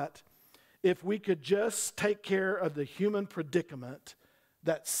argue that if we could just take care of the human predicament,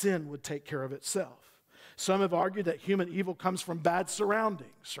 that sin would take care of itself. Some have argued that human evil comes from bad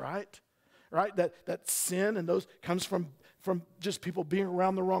surroundings, right? That sin and those comes from just people being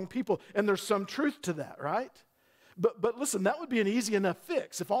around the wrong people. And there's some truth to that, right? But listen, that would be an easy enough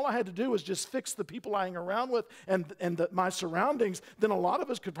fix. If all I had to do was just fix the people I hang around with and my surroundings, then a lot of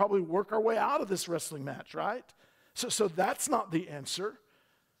us could probably work our way out of this wrestling match, right? So that's not the answer.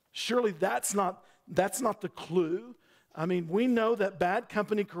 Surely that's not the clue. I mean, we know that bad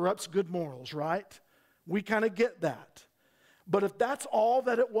company corrupts good morals, right? We kind of get that. But if that's all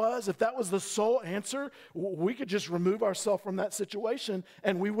that it was, if that was the sole answer, we could just remove ourselves from that situation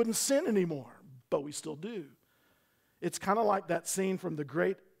and we wouldn't sin anymore. But we still do. It's kind of like that scene from the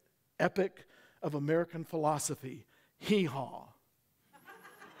great epic of American philosophy, Hee Haw.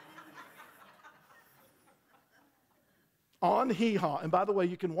 On Hee Haw, and by the way,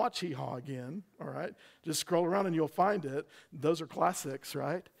 you can watch Hee Haw again, all right? Just scroll around and you'll find it. Those are classics,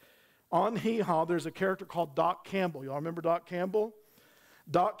 right? On Hee Haw, there's a character called Doc Campbell. Y'all remember Doc Campbell?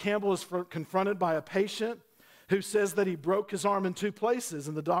 Doc Campbell is confronted by a patient who says that he broke his arm in 2 places,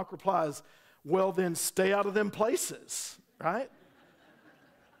 and the doc replies, well, then stay out of them places, right?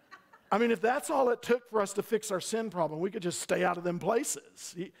 I mean, if that's all it took for us to fix our sin problem, we could just stay out of them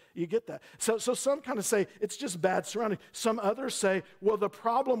places. You get that? So some kind of say it's just bad surrounding. Some others say, well, the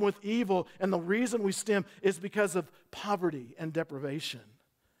problem with evil and the reason we stem is because of poverty and deprivation.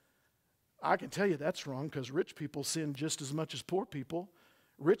 I can tell you that's wrong, because rich people sin just as much as poor people.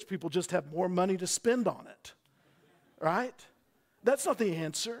 Rich people just have more money to spend on it, right? That's not the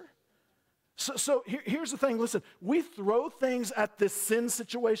answer. So here's the thing, listen, we throw things at this sin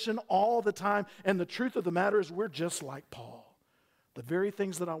situation all the time, and the truth of the matter is we're just like Paul. The very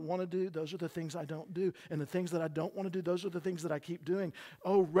things that I want to do, those are the things I don't do. And the things that I don't want to do, those are the things that I keep doing.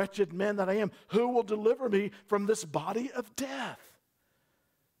 Oh, wretched man that I am, who will deliver me from this body of death?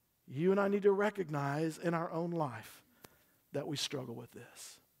 You and I need to recognize in our own life that we struggle with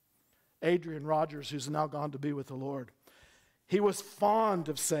this. Adrian Rogers, who's now gone to be with the Lord, he was fond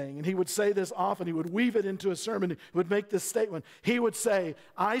of saying, and he would say this often, he would weave it into a sermon, he would make this statement. He would say,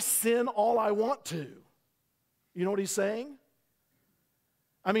 I sin all I want to. You know what he's saying?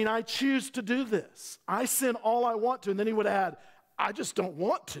 I mean, I choose to do this. I sin all I want to. And then he would add, I just don't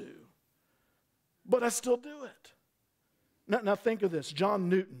want to, but I still do it. Now think of this. John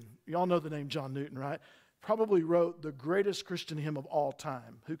Newton, you all know the name John Newton, right? Probably wrote the greatest Christian hymn of all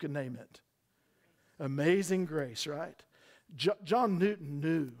time. Who can name it? Amazing Grace, right? John Newton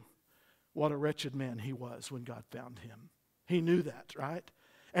knew what a wretched man he was when God found him. He knew that, right?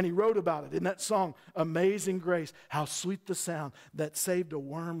 And he wrote about it in that song, Amazing Grace, how sweet the sound that saved a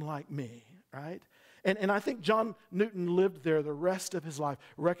worm like me, right? And I think John Newton lived there the rest of his life,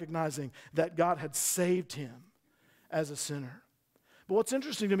 recognizing that God had saved him as a sinner. But what's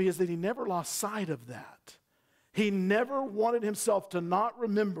interesting to me is that he never lost sight of that. He never wanted himself to not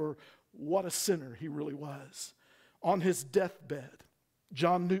remember what a sinner he really was. On his deathbed,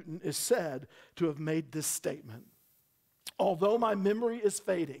 John Newton is said to have made this statement. Although my memory is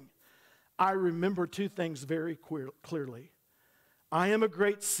fading, I remember 2 things very clearly. I am a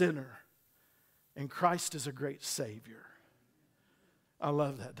great sinner, and Christ is a great Savior. I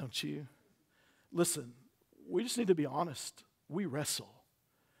love that, don't you? Listen, we just need to be honest. We wrestle.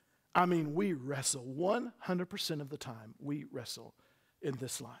 I mean, we wrestle. 100% of the time, we wrestle in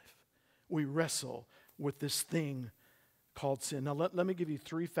this life. We wrestle with this thing called sin. Now, let me give you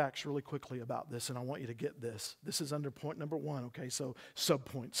 3 facts really quickly about this, and I want you to get this. This is under point number 1, okay? So,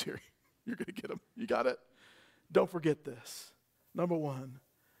 sub-points here. You're going to get them. You got it? Don't forget this. Number 1,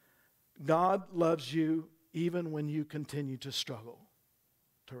 God loves you even when you continue to struggle,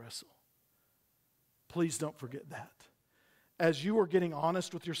 to wrestle. Please don't forget that. As you are getting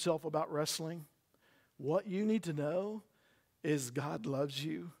honest with yourself about wrestling, what you need to know is God loves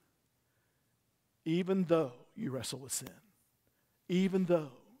you even though you wrestle with sin, even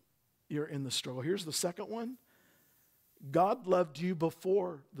though you're in the struggle. Here's the second one. God loved you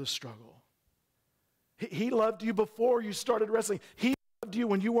before the struggle. He loved you before you started wrestling. He loved you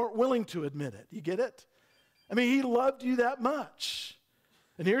when you weren't willing to admit it. You get it? I mean, he loved you that much.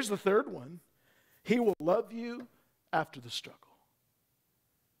 And here's the third one. He will love you after the struggle.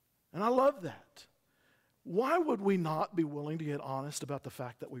 And I love that. Why would we not be willing to get honest about the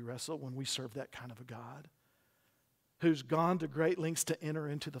fact that we wrestle when we serve that kind of a God who's gone to great lengths to enter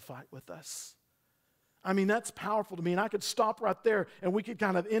into the fight with us? I mean, that's powerful to me, and I could stop right there and we could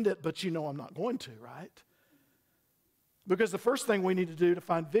kind of end it, but you know I'm not going to, right? Because the first thing we need to do to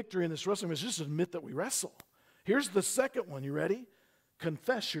find victory in this wrestling is just admit that we wrestle. Here's the second one. You ready?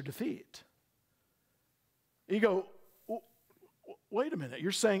 Confess your defeat. You go, wait a minute,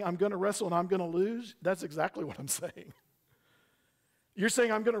 you're saying I'm going to wrestle and I'm going to lose? That's exactly what I'm saying. You're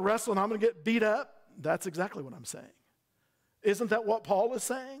saying I'm going to wrestle and I'm going to get beat up? That's exactly what I'm saying. Isn't that what Paul is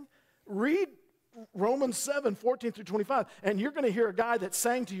saying? Read Romans 7, 14 through 25, and you're going to hear a guy that's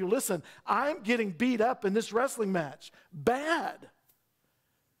saying to you, listen, I'm getting beat up in this wrestling match. Bad.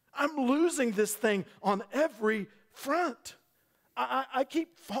 I'm losing this thing on every front. I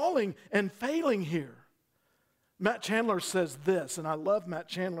keep falling and failing here. Matt Chandler says this, and I love Matt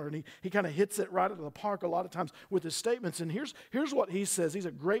Chandler, and he kind of hits it right out of the park a lot of times with his statements. And here's what he says. He's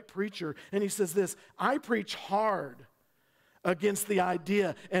a great preacher, and he says this, I preach hard. against the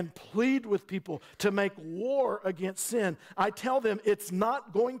idea and plead with people to make war against sin. I tell them it's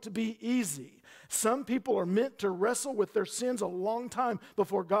not going to be easy. Some people are meant to wrestle with their sins a long time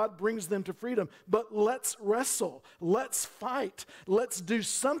before God brings them to freedom. But let's wrestle. Let's fight. Let's do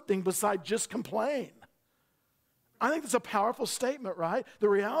something besides just complain. I think it's a powerful statement, right? The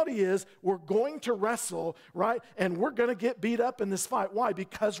reality is we're going to wrestle, right? And we're going to get beat up in this fight. Why?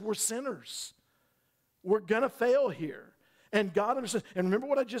 Because we're sinners. We're going to fail here. And God understands. And remember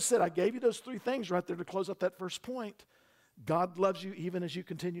what I just said. I gave you those three things right there to close up that first point. God loves you even as you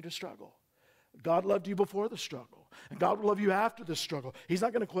continue to struggle. God loved you before the struggle. And God will love you after the struggle. He's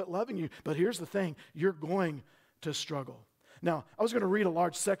not going to quit loving you. But here's the thing. You're going to struggle. Now, I was going to read a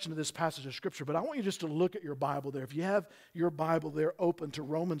large section of this passage of Scripture, but I want you just to look at your Bible there. If you have your Bible there open to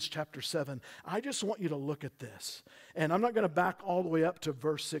Romans chapter 7, I just want you to look at this. And I'm not going to back all the way up to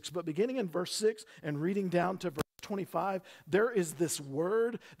verse 6, but beginning in verse 6 and reading down to verse 25, there is this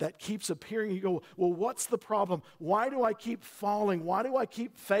word that keeps appearing. You go, well, what's the problem? Why do I keep falling? Why do I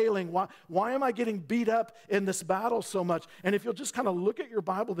keep failing? Why am I getting beat up in this battle so much? And if you'll just kind of look at your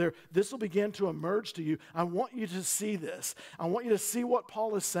Bible there, this will begin to emerge to you. I want you to see this. I want you to see what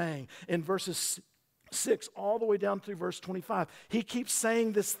Paul is saying in verses 6 all the way down through verse 25. He keeps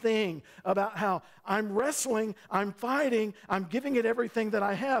saying this thing about how I'm wrestling, I'm fighting, I'm giving it everything that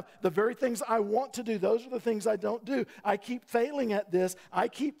I have. The very things I want to do, those are the things I don't do. I keep failing at this. I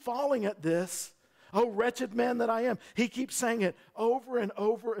keep falling at this. Oh, wretched man that I am. He keeps saying it over and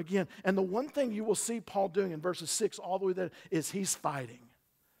over again. And the one thing you will see Paul doing in verses 6 all the way there is he's fighting.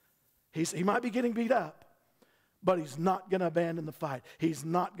 He might be getting beat up, but he's not going to abandon the fight. He's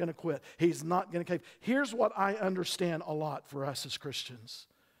not going to quit. He's not going to cave. Here's what I understand a lot for us as Christians.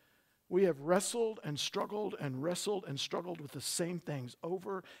 We have wrestled and struggled and wrestled and struggled with the same things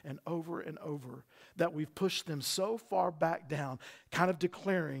over and over and over that we've pushed them so far back down, kind of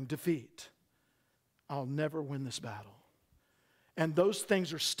declaring defeat. I'll never win this battle. And those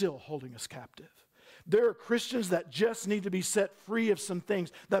things are still holding us captive. There are Christians that just need to be set free of some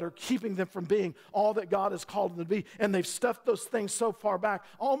things that are keeping them from being all that God has called them to be. And they've stuffed those things so far back,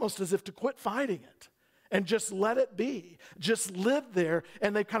 almost as if to quit fighting it and just let it be. Just live there.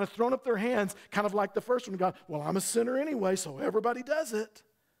 And they've kind of thrown up their hands, kind of like the first one. God, well, I'm a sinner anyway, so everybody does it.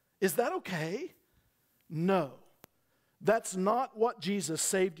 Is that okay? No. That's not what Jesus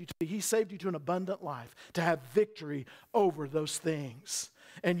saved you to be. He saved you to an abundant life, to have victory over those things.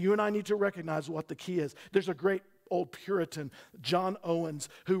 And you and I need to recognize what the key is. There's a great old Puritan, John Owens,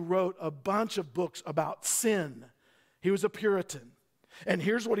 who wrote a bunch of books about sin. He was a Puritan. And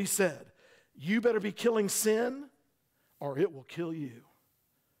here's what he said. You better be killing sin or it will kill you.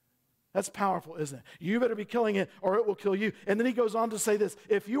 That's powerful, isn't it? You better be killing it or it will kill you. And then he goes on to say this.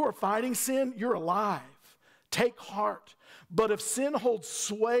 If you are fighting sin, you're alive. Take heart. But if sin holds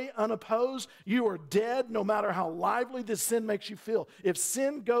sway unopposed, you are dead no matter how lively this sin makes you feel. If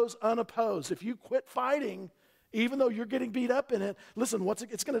sin goes unopposed, if you quit fighting, even though you're getting beat up in it, listen,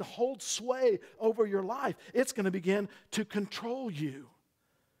 it's going to hold sway over your life. It's going to begin to control you.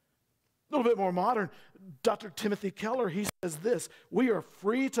 A little bit more modern, Dr. Timothy Keller, he says this, we are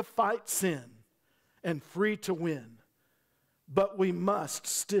free to fight sin and free to win, but we must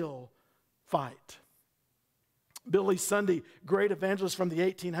still fight. Billy Sunday, great evangelist from the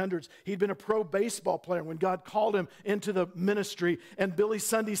 1800s, he'd been a pro baseball player when God called him into the ministry. And Billy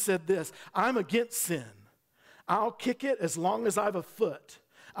Sunday said this, I'm against sin. I'll kick it as long as I have a foot.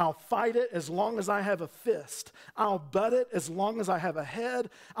 I'll fight it as long as I have a fist. I'll butt it as long as I have a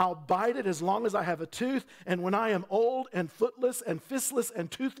head. I'll bite it as long as I have a tooth. And when I am old and footless and fistless and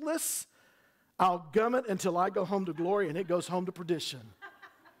toothless, I'll gum it until I go home to glory and it goes home to perdition.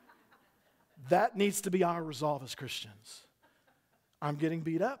 That needs to be our resolve as Christians. I'm getting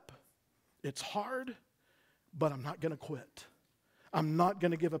beat up. It's hard, but I'm not going to quit. I'm not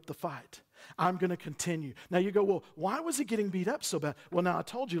going to give up the fight. I'm going to continue. Now you go, well, why was he getting beat up so bad? Well, now I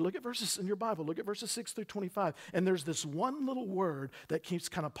told you, look at verses in your Bible. Look at verses 6 through 25. And there's this one little word that keeps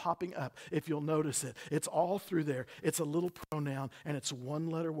kind of popping up, if you'll notice it. It's all through there. It's a little pronoun, and it's one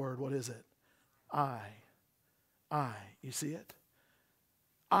letter word. What is it? I. You see it?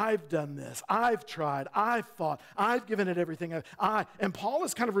 I've done this. I've tried. I've fought. I've given it everything. And Paul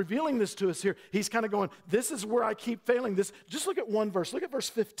is kind of revealing this to us here. He's kind of going, this is where I keep failing. Just look at one verse. Look at verse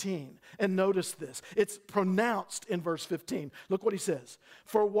 15 and notice this. It's pronounced in verse 15. Look what he says.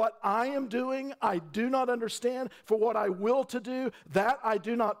 For what I am doing, I do not understand. For what I will to do, that I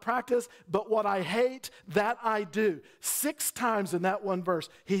do not practice. But what I hate, that I do. 6 times in that one verse,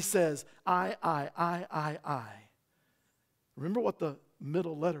 he says, I. Remember what the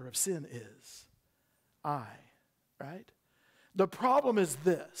middle letter of sin is. I, right? The problem is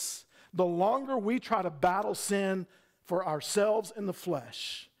this: the longer we try to battle sin for ourselves in the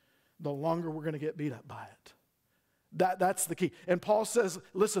flesh, the longer we're going to get beat up by it. That's the key. And Paul says,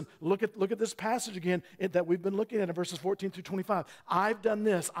 listen, look at this passage again that we've been looking at in verses 14 through 25. I've done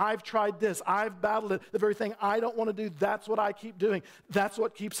this. I've tried this. I've battled it. The very thing I don't want to do, that's what I keep doing. That's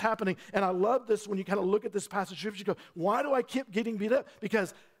what keeps happening. And I love this when you kind of look at this passage of Scripture, you go, why do I keep getting beat up?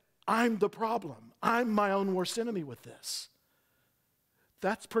 Because I'm the problem. I'm my own worst enemy with this.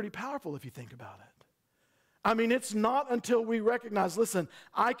 That's pretty powerful if you think about it. I mean, it's not until we recognize, listen,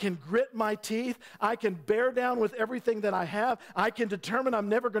 I can grit my teeth, I can bear down with everything that I have, I can determine I'm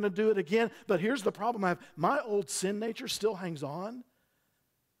never going to do it again, but here's the problem I have. My old sin nature still hangs on,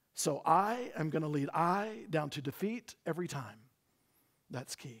 so I am going to lead I down to defeat every time.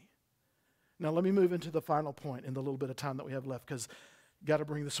 That's key. Now, let me move into the final point in the little bit of time that we have left, because got to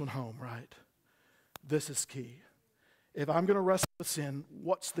bring this one home, right? This is key. If I'm going to wrestle with sin,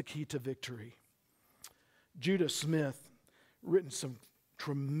 what's the key to victory? Judah Smith, written some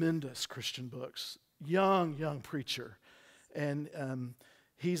tremendous Christian books, young preacher, and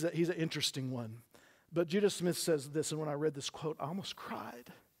he's an interesting one. But Judah Smith says this, and when I read this quote, I almost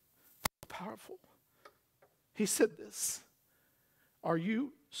cried. Powerful. He said this: are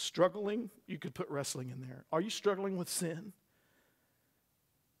you struggling? You could put wrestling in there. Are you struggling with sin?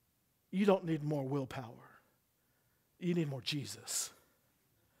 You don't need more willpower. You need more Jesus.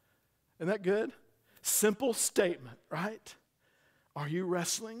 Isn't that good? Simple statement, right? Are you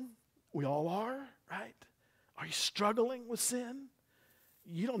wrestling? We all are, right? Are you struggling with sin?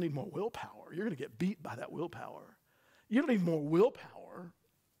 You don't need more willpower. You're going to get beat by that willpower. You don't need more willpower.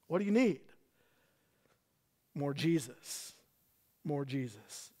 What do you need? More Jesus. More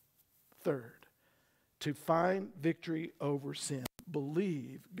Jesus. Third, to find victory over sin,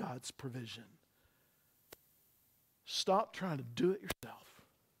 believe God's provision. Stop trying to do it yourself.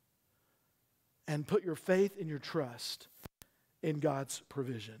 And put your faith and your trust in God's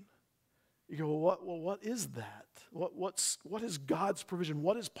provision. You go, well, what is that? What is God's provision?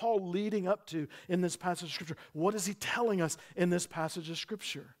 What is Paul leading up to in this passage of Scripture? What is he telling us in this passage of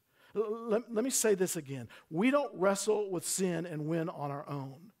Scripture? Let me say this again. We don't wrestle with sin and win on our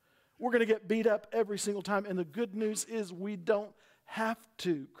own. We're going to get beat up every single time. And the good news is we don't have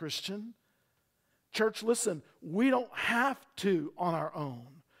to, Christian. Church, listen, we don't have to on our own.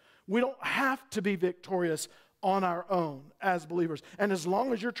 We don't have to be victorious on our own as believers. And as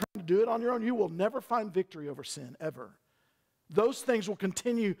long as you're trying to do it on your own, you will never find victory over sin, ever. Those things will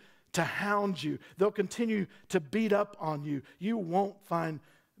continue to hound you. They'll continue to beat up on you. You won't find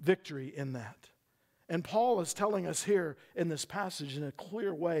victory in that. And Paul is telling us here in this passage in a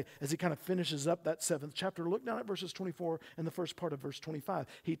clear way as he kind of finishes up that 7th chapter. Look down at verses 24 and the first part of verse 25.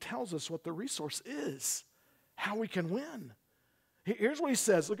 He tells us what the resource is, how we can win. Here's what he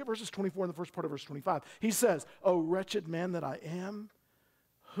says. Look at verses 24 and the first part of verse 25. He says, "O wretched man that I am,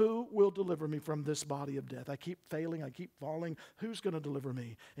 who will deliver me from this body of death? I keep failing, I keep falling. Who's going to deliver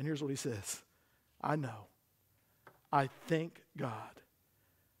me?" And here's what he says. I know. I thank God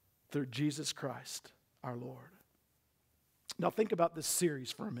through Jesus Christ, our Lord. Now think about this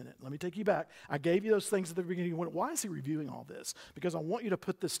series for a minute. Let me take you back. I gave you those things at the beginning. Why is he reviewing all this? Because I want you to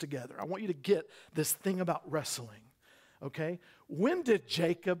put this together. I want you to get this thing about wrestling. Okay? When did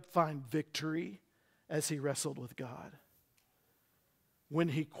Jacob find victory as he wrestled with God? When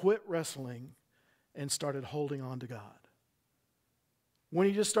he quit wrestling and started holding on to God. When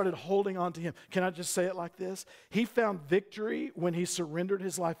he just started holding on to him. Can I just say it like this? He found victory when he surrendered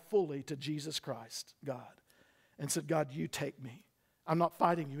his life fully to Jesus Christ, God, and said, God, you take me. I'm not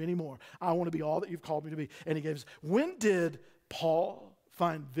fighting you anymore. I want to be all that you've called me to be. And he gave us. When did Paul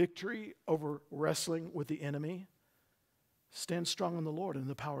find victory over wrestling with the enemy? Stand strong in the Lord and in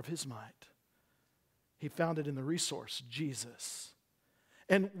the power of his might. He found it in the resource, Jesus.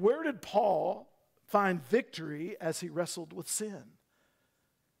 And where did Paul find victory as he wrestled with sin?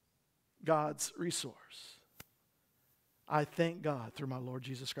 God's resource. I thank God through my Lord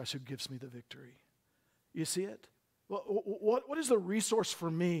Jesus Christ who gives me the victory. You see it? What is the resource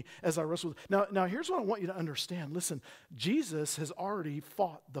for me as I wrestle? Now here's what I want you to understand. Listen, Jesus has already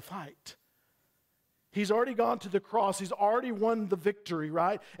fought the fight. He's already gone to the cross. He's already won the victory,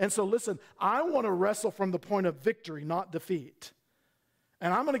 right? And so listen, I want to wrestle from the point of victory, not defeat.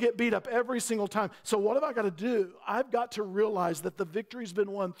 And I'm going to get beat up every single time. So what have I got to do? I've got to realize that the victory's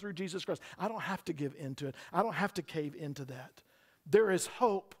been won through Jesus Christ. I don't have to give in to it. I don't have to cave into that. There is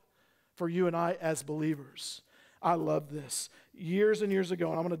hope for you and I as believers. I love this. Years and years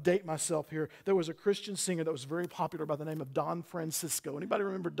ago, and I'm going to date myself here, there was a Christian singer that was very popular by the name of Don Francisco. Anybody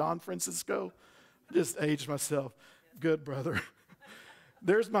remember Don Francisco? I just aged myself. Good, brother.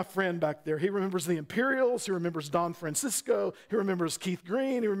 There's my friend back there. He remembers the Imperials. He remembers Don Francisco. He remembers Keith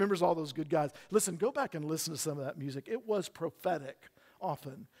Green. He remembers all those good guys. Listen, go back and listen to some of that music. It was prophetic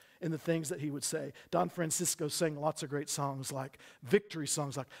often in the things that he would say. Don Francisco sang lots of great songs like victory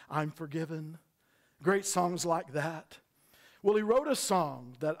songs like I'm Forgiven. Great songs like that. Well, he wrote a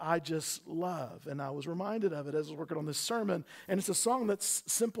song that I just love, and I was reminded of it as I was working on this sermon, and it's a song that's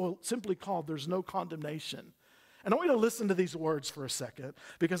simply called There's No Condemnation. And I want you to listen to these words for a second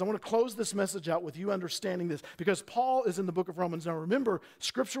because I want to close this message out with you understanding this because Paul is in the book of Romans. Now remember,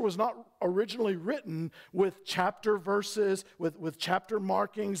 Scripture was not originally written with chapter verses, with chapter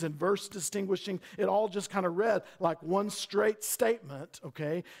markings and verse distinguishing. It all just kind of read like one straight statement,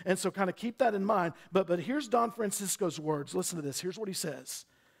 okay? And so kind of keep that in mind. But here's Don Francisco's words. Listen to this. Here's what he says.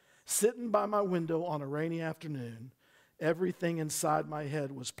 Sitting by my window on a rainy afternoon, everything inside my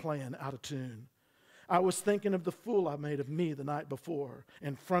head was playing out of tune. I was thinking of the fool I made of me the night before.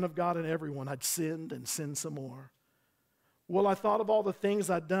 In front of God and everyone, I'd sinned and sinned some more. Well, I thought of all the things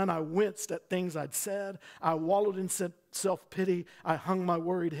I'd done. I winced at things I'd said. I wallowed in self-pity. I hung my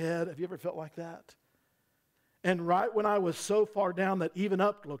worried head. Have you ever felt like that? And right when I was so far down that even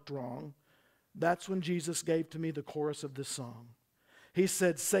up looked wrong, that's when Jesus gave to me the chorus of this song. He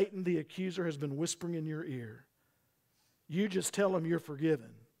said, Satan, the accuser, has been whispering in your ear. You just tell him you're forgiven.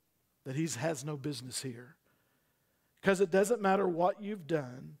 That he has no business here. Because it doesn't matter what you've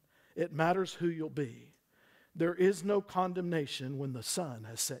done, it matters who you'll be. There is no condemnation when the Son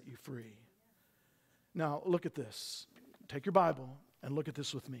has set you free. Now, look at this. Take your Bible and look at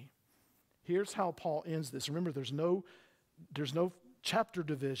this with me. Here's how Paul ends this. Remember, there's no chapter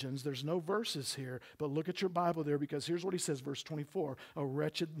divisions, there's no verses here, but look at your Bible there because here's what he says, verse 24. A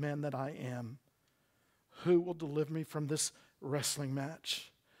wretched man that I am, who will deliver me from this wrestling match?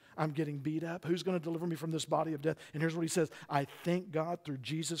 I'm getting beat up. Who's going to deliver me from this body of death? And here's what he says. I thank God through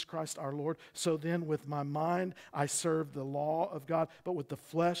Jesus Christ our Lord. So then with my mind, I serve the law of God, but with the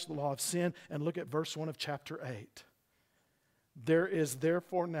flesh, the law of sin. And look at verse 1 of chapter 8. There is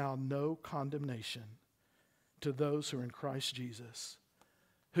therefore now no condemnation to those who are in Christ Jesus,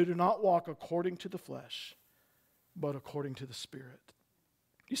 who do not walk according to the flesh, but according to the Spirit.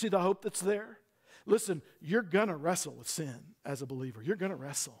 You see the hope that's there? Listen, you're going to wrestle with sin as a believer. You're going to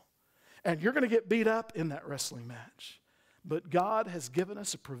wrestle. And you're going to get beat up in that wrestling match. But God has given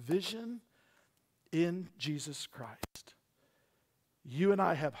us a provision in Jesus Christ. You and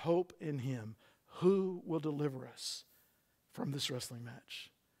I have hope in Him. Who will deliver us from this wrestling match?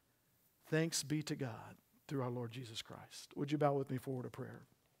 Thanks be to God through our Lord Jesus Christ. Would you bow with me for a word of prayer?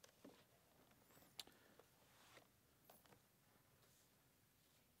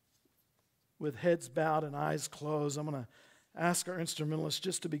 With heads bowed and eyes closed, I'm going to ask our instrumentalists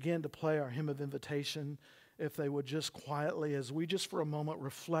just to begin to play our hymn of invitation, if they would just quietly, as we just for a moment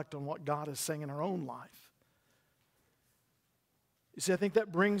reflect on what God is saying in our own life. You see, I think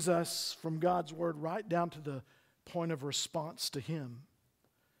that brings us from God's Word right down to the point of response to Him.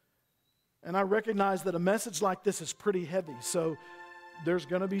 And I recognize that a message like this is pretty heavy, so there's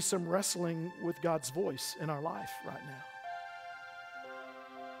going to be some wrestling with God's voice in our life right now.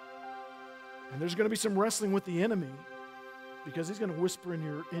 And there's going to be some wrestling with the enemy because he's going to whisper in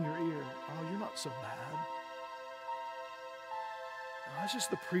your ear, oh, you're not so bad. No, that's just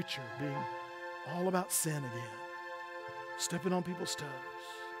the preacher being all about sin again, stepping on people's toes.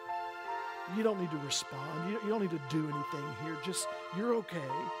 You don't need to respond. You don't need to do anything here. Just, you're okay.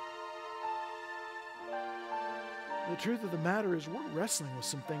 The truth of the matter is we're wrestling with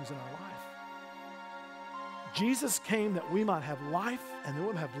some things in our life. Jesus came that we might have life and that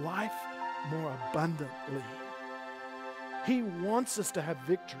we might have life more abundantly. He wants us to have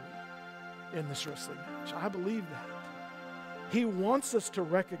victory in this wrestling match. I believe that. He wants us to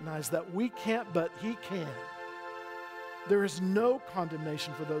recognize that we can't, but He can. There is no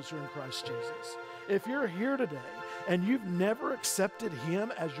condemnation for those who are in Christ Jesus. If you're here today and you've never accepted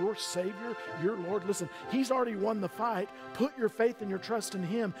Him as your Savior, your Lord, listen, He's already won the fight. Put your faith and your trust in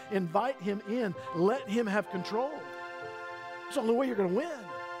Him. Invite Him in. Let Him have control. It's the only way you're going to win.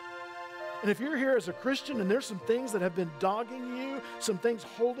 And if you're here as a Christian and there's some things that have been dogging you, some things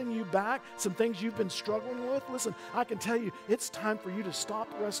holding you back, some things you've been struggling with, listen, I can tell you, it's time for you to stop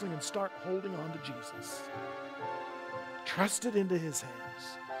wrestling and start holding on to Jesus. Trust it into His hands.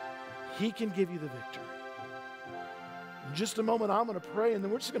 He can give you the victory. In just a moment, I'm going to pray, and then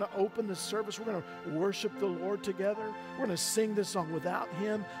we're just going to open this service. We're going to worship the Lord together. We're going to sing this song, Without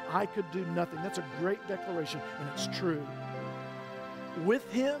Him, I Could Do Nothing. That's a great declaration, and it's true.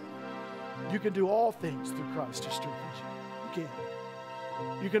 With Him, you can do all things through Christ who strengthens you. You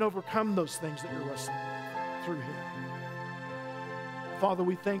can. You can overcome those things that you're wrestling with. through him. Father,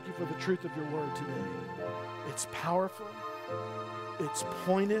 we thank you for the truth of your word today. It's powerful, it's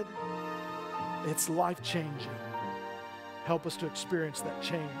pointed, it's life-changing. Help us to experience that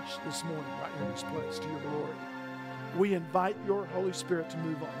change this morning right here in this place to your glory. We invite your Holy Spirit to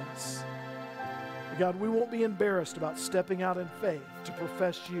move on us. God, we won't be embarrassed about stepping out in faith to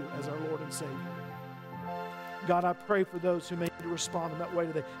profess you as our Lord and Savior. God, I pray for those who may need to respond in that way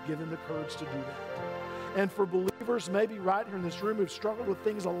today. Give them the courage to do that. And for believers maybe right here in this room who've struggled with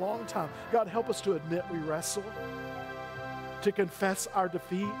things a long time, God, help us to admit we wrestle, to confess our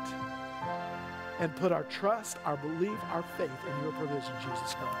defeat, and put our trust, our belief, our faith in your provision,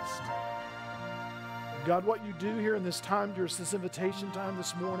 Jesus Christ. God, what you do here in this time, during this invitation time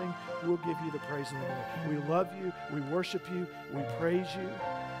this morning, we'll give you the praise and the glory. We love you, we worship you, we praise you.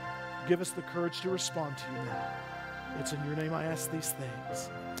 Give us the courage to respond to you now. It's in your name I ask these things.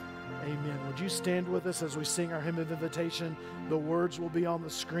 Amen. Would you stand with us as we sing our hymn of invitation? The words will be on the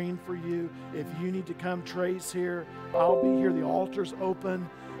screen for you. If you need to come, Trey's here. I'll be here. The altar's open.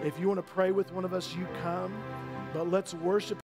 If you want to pray with one of us, you come. But let's worship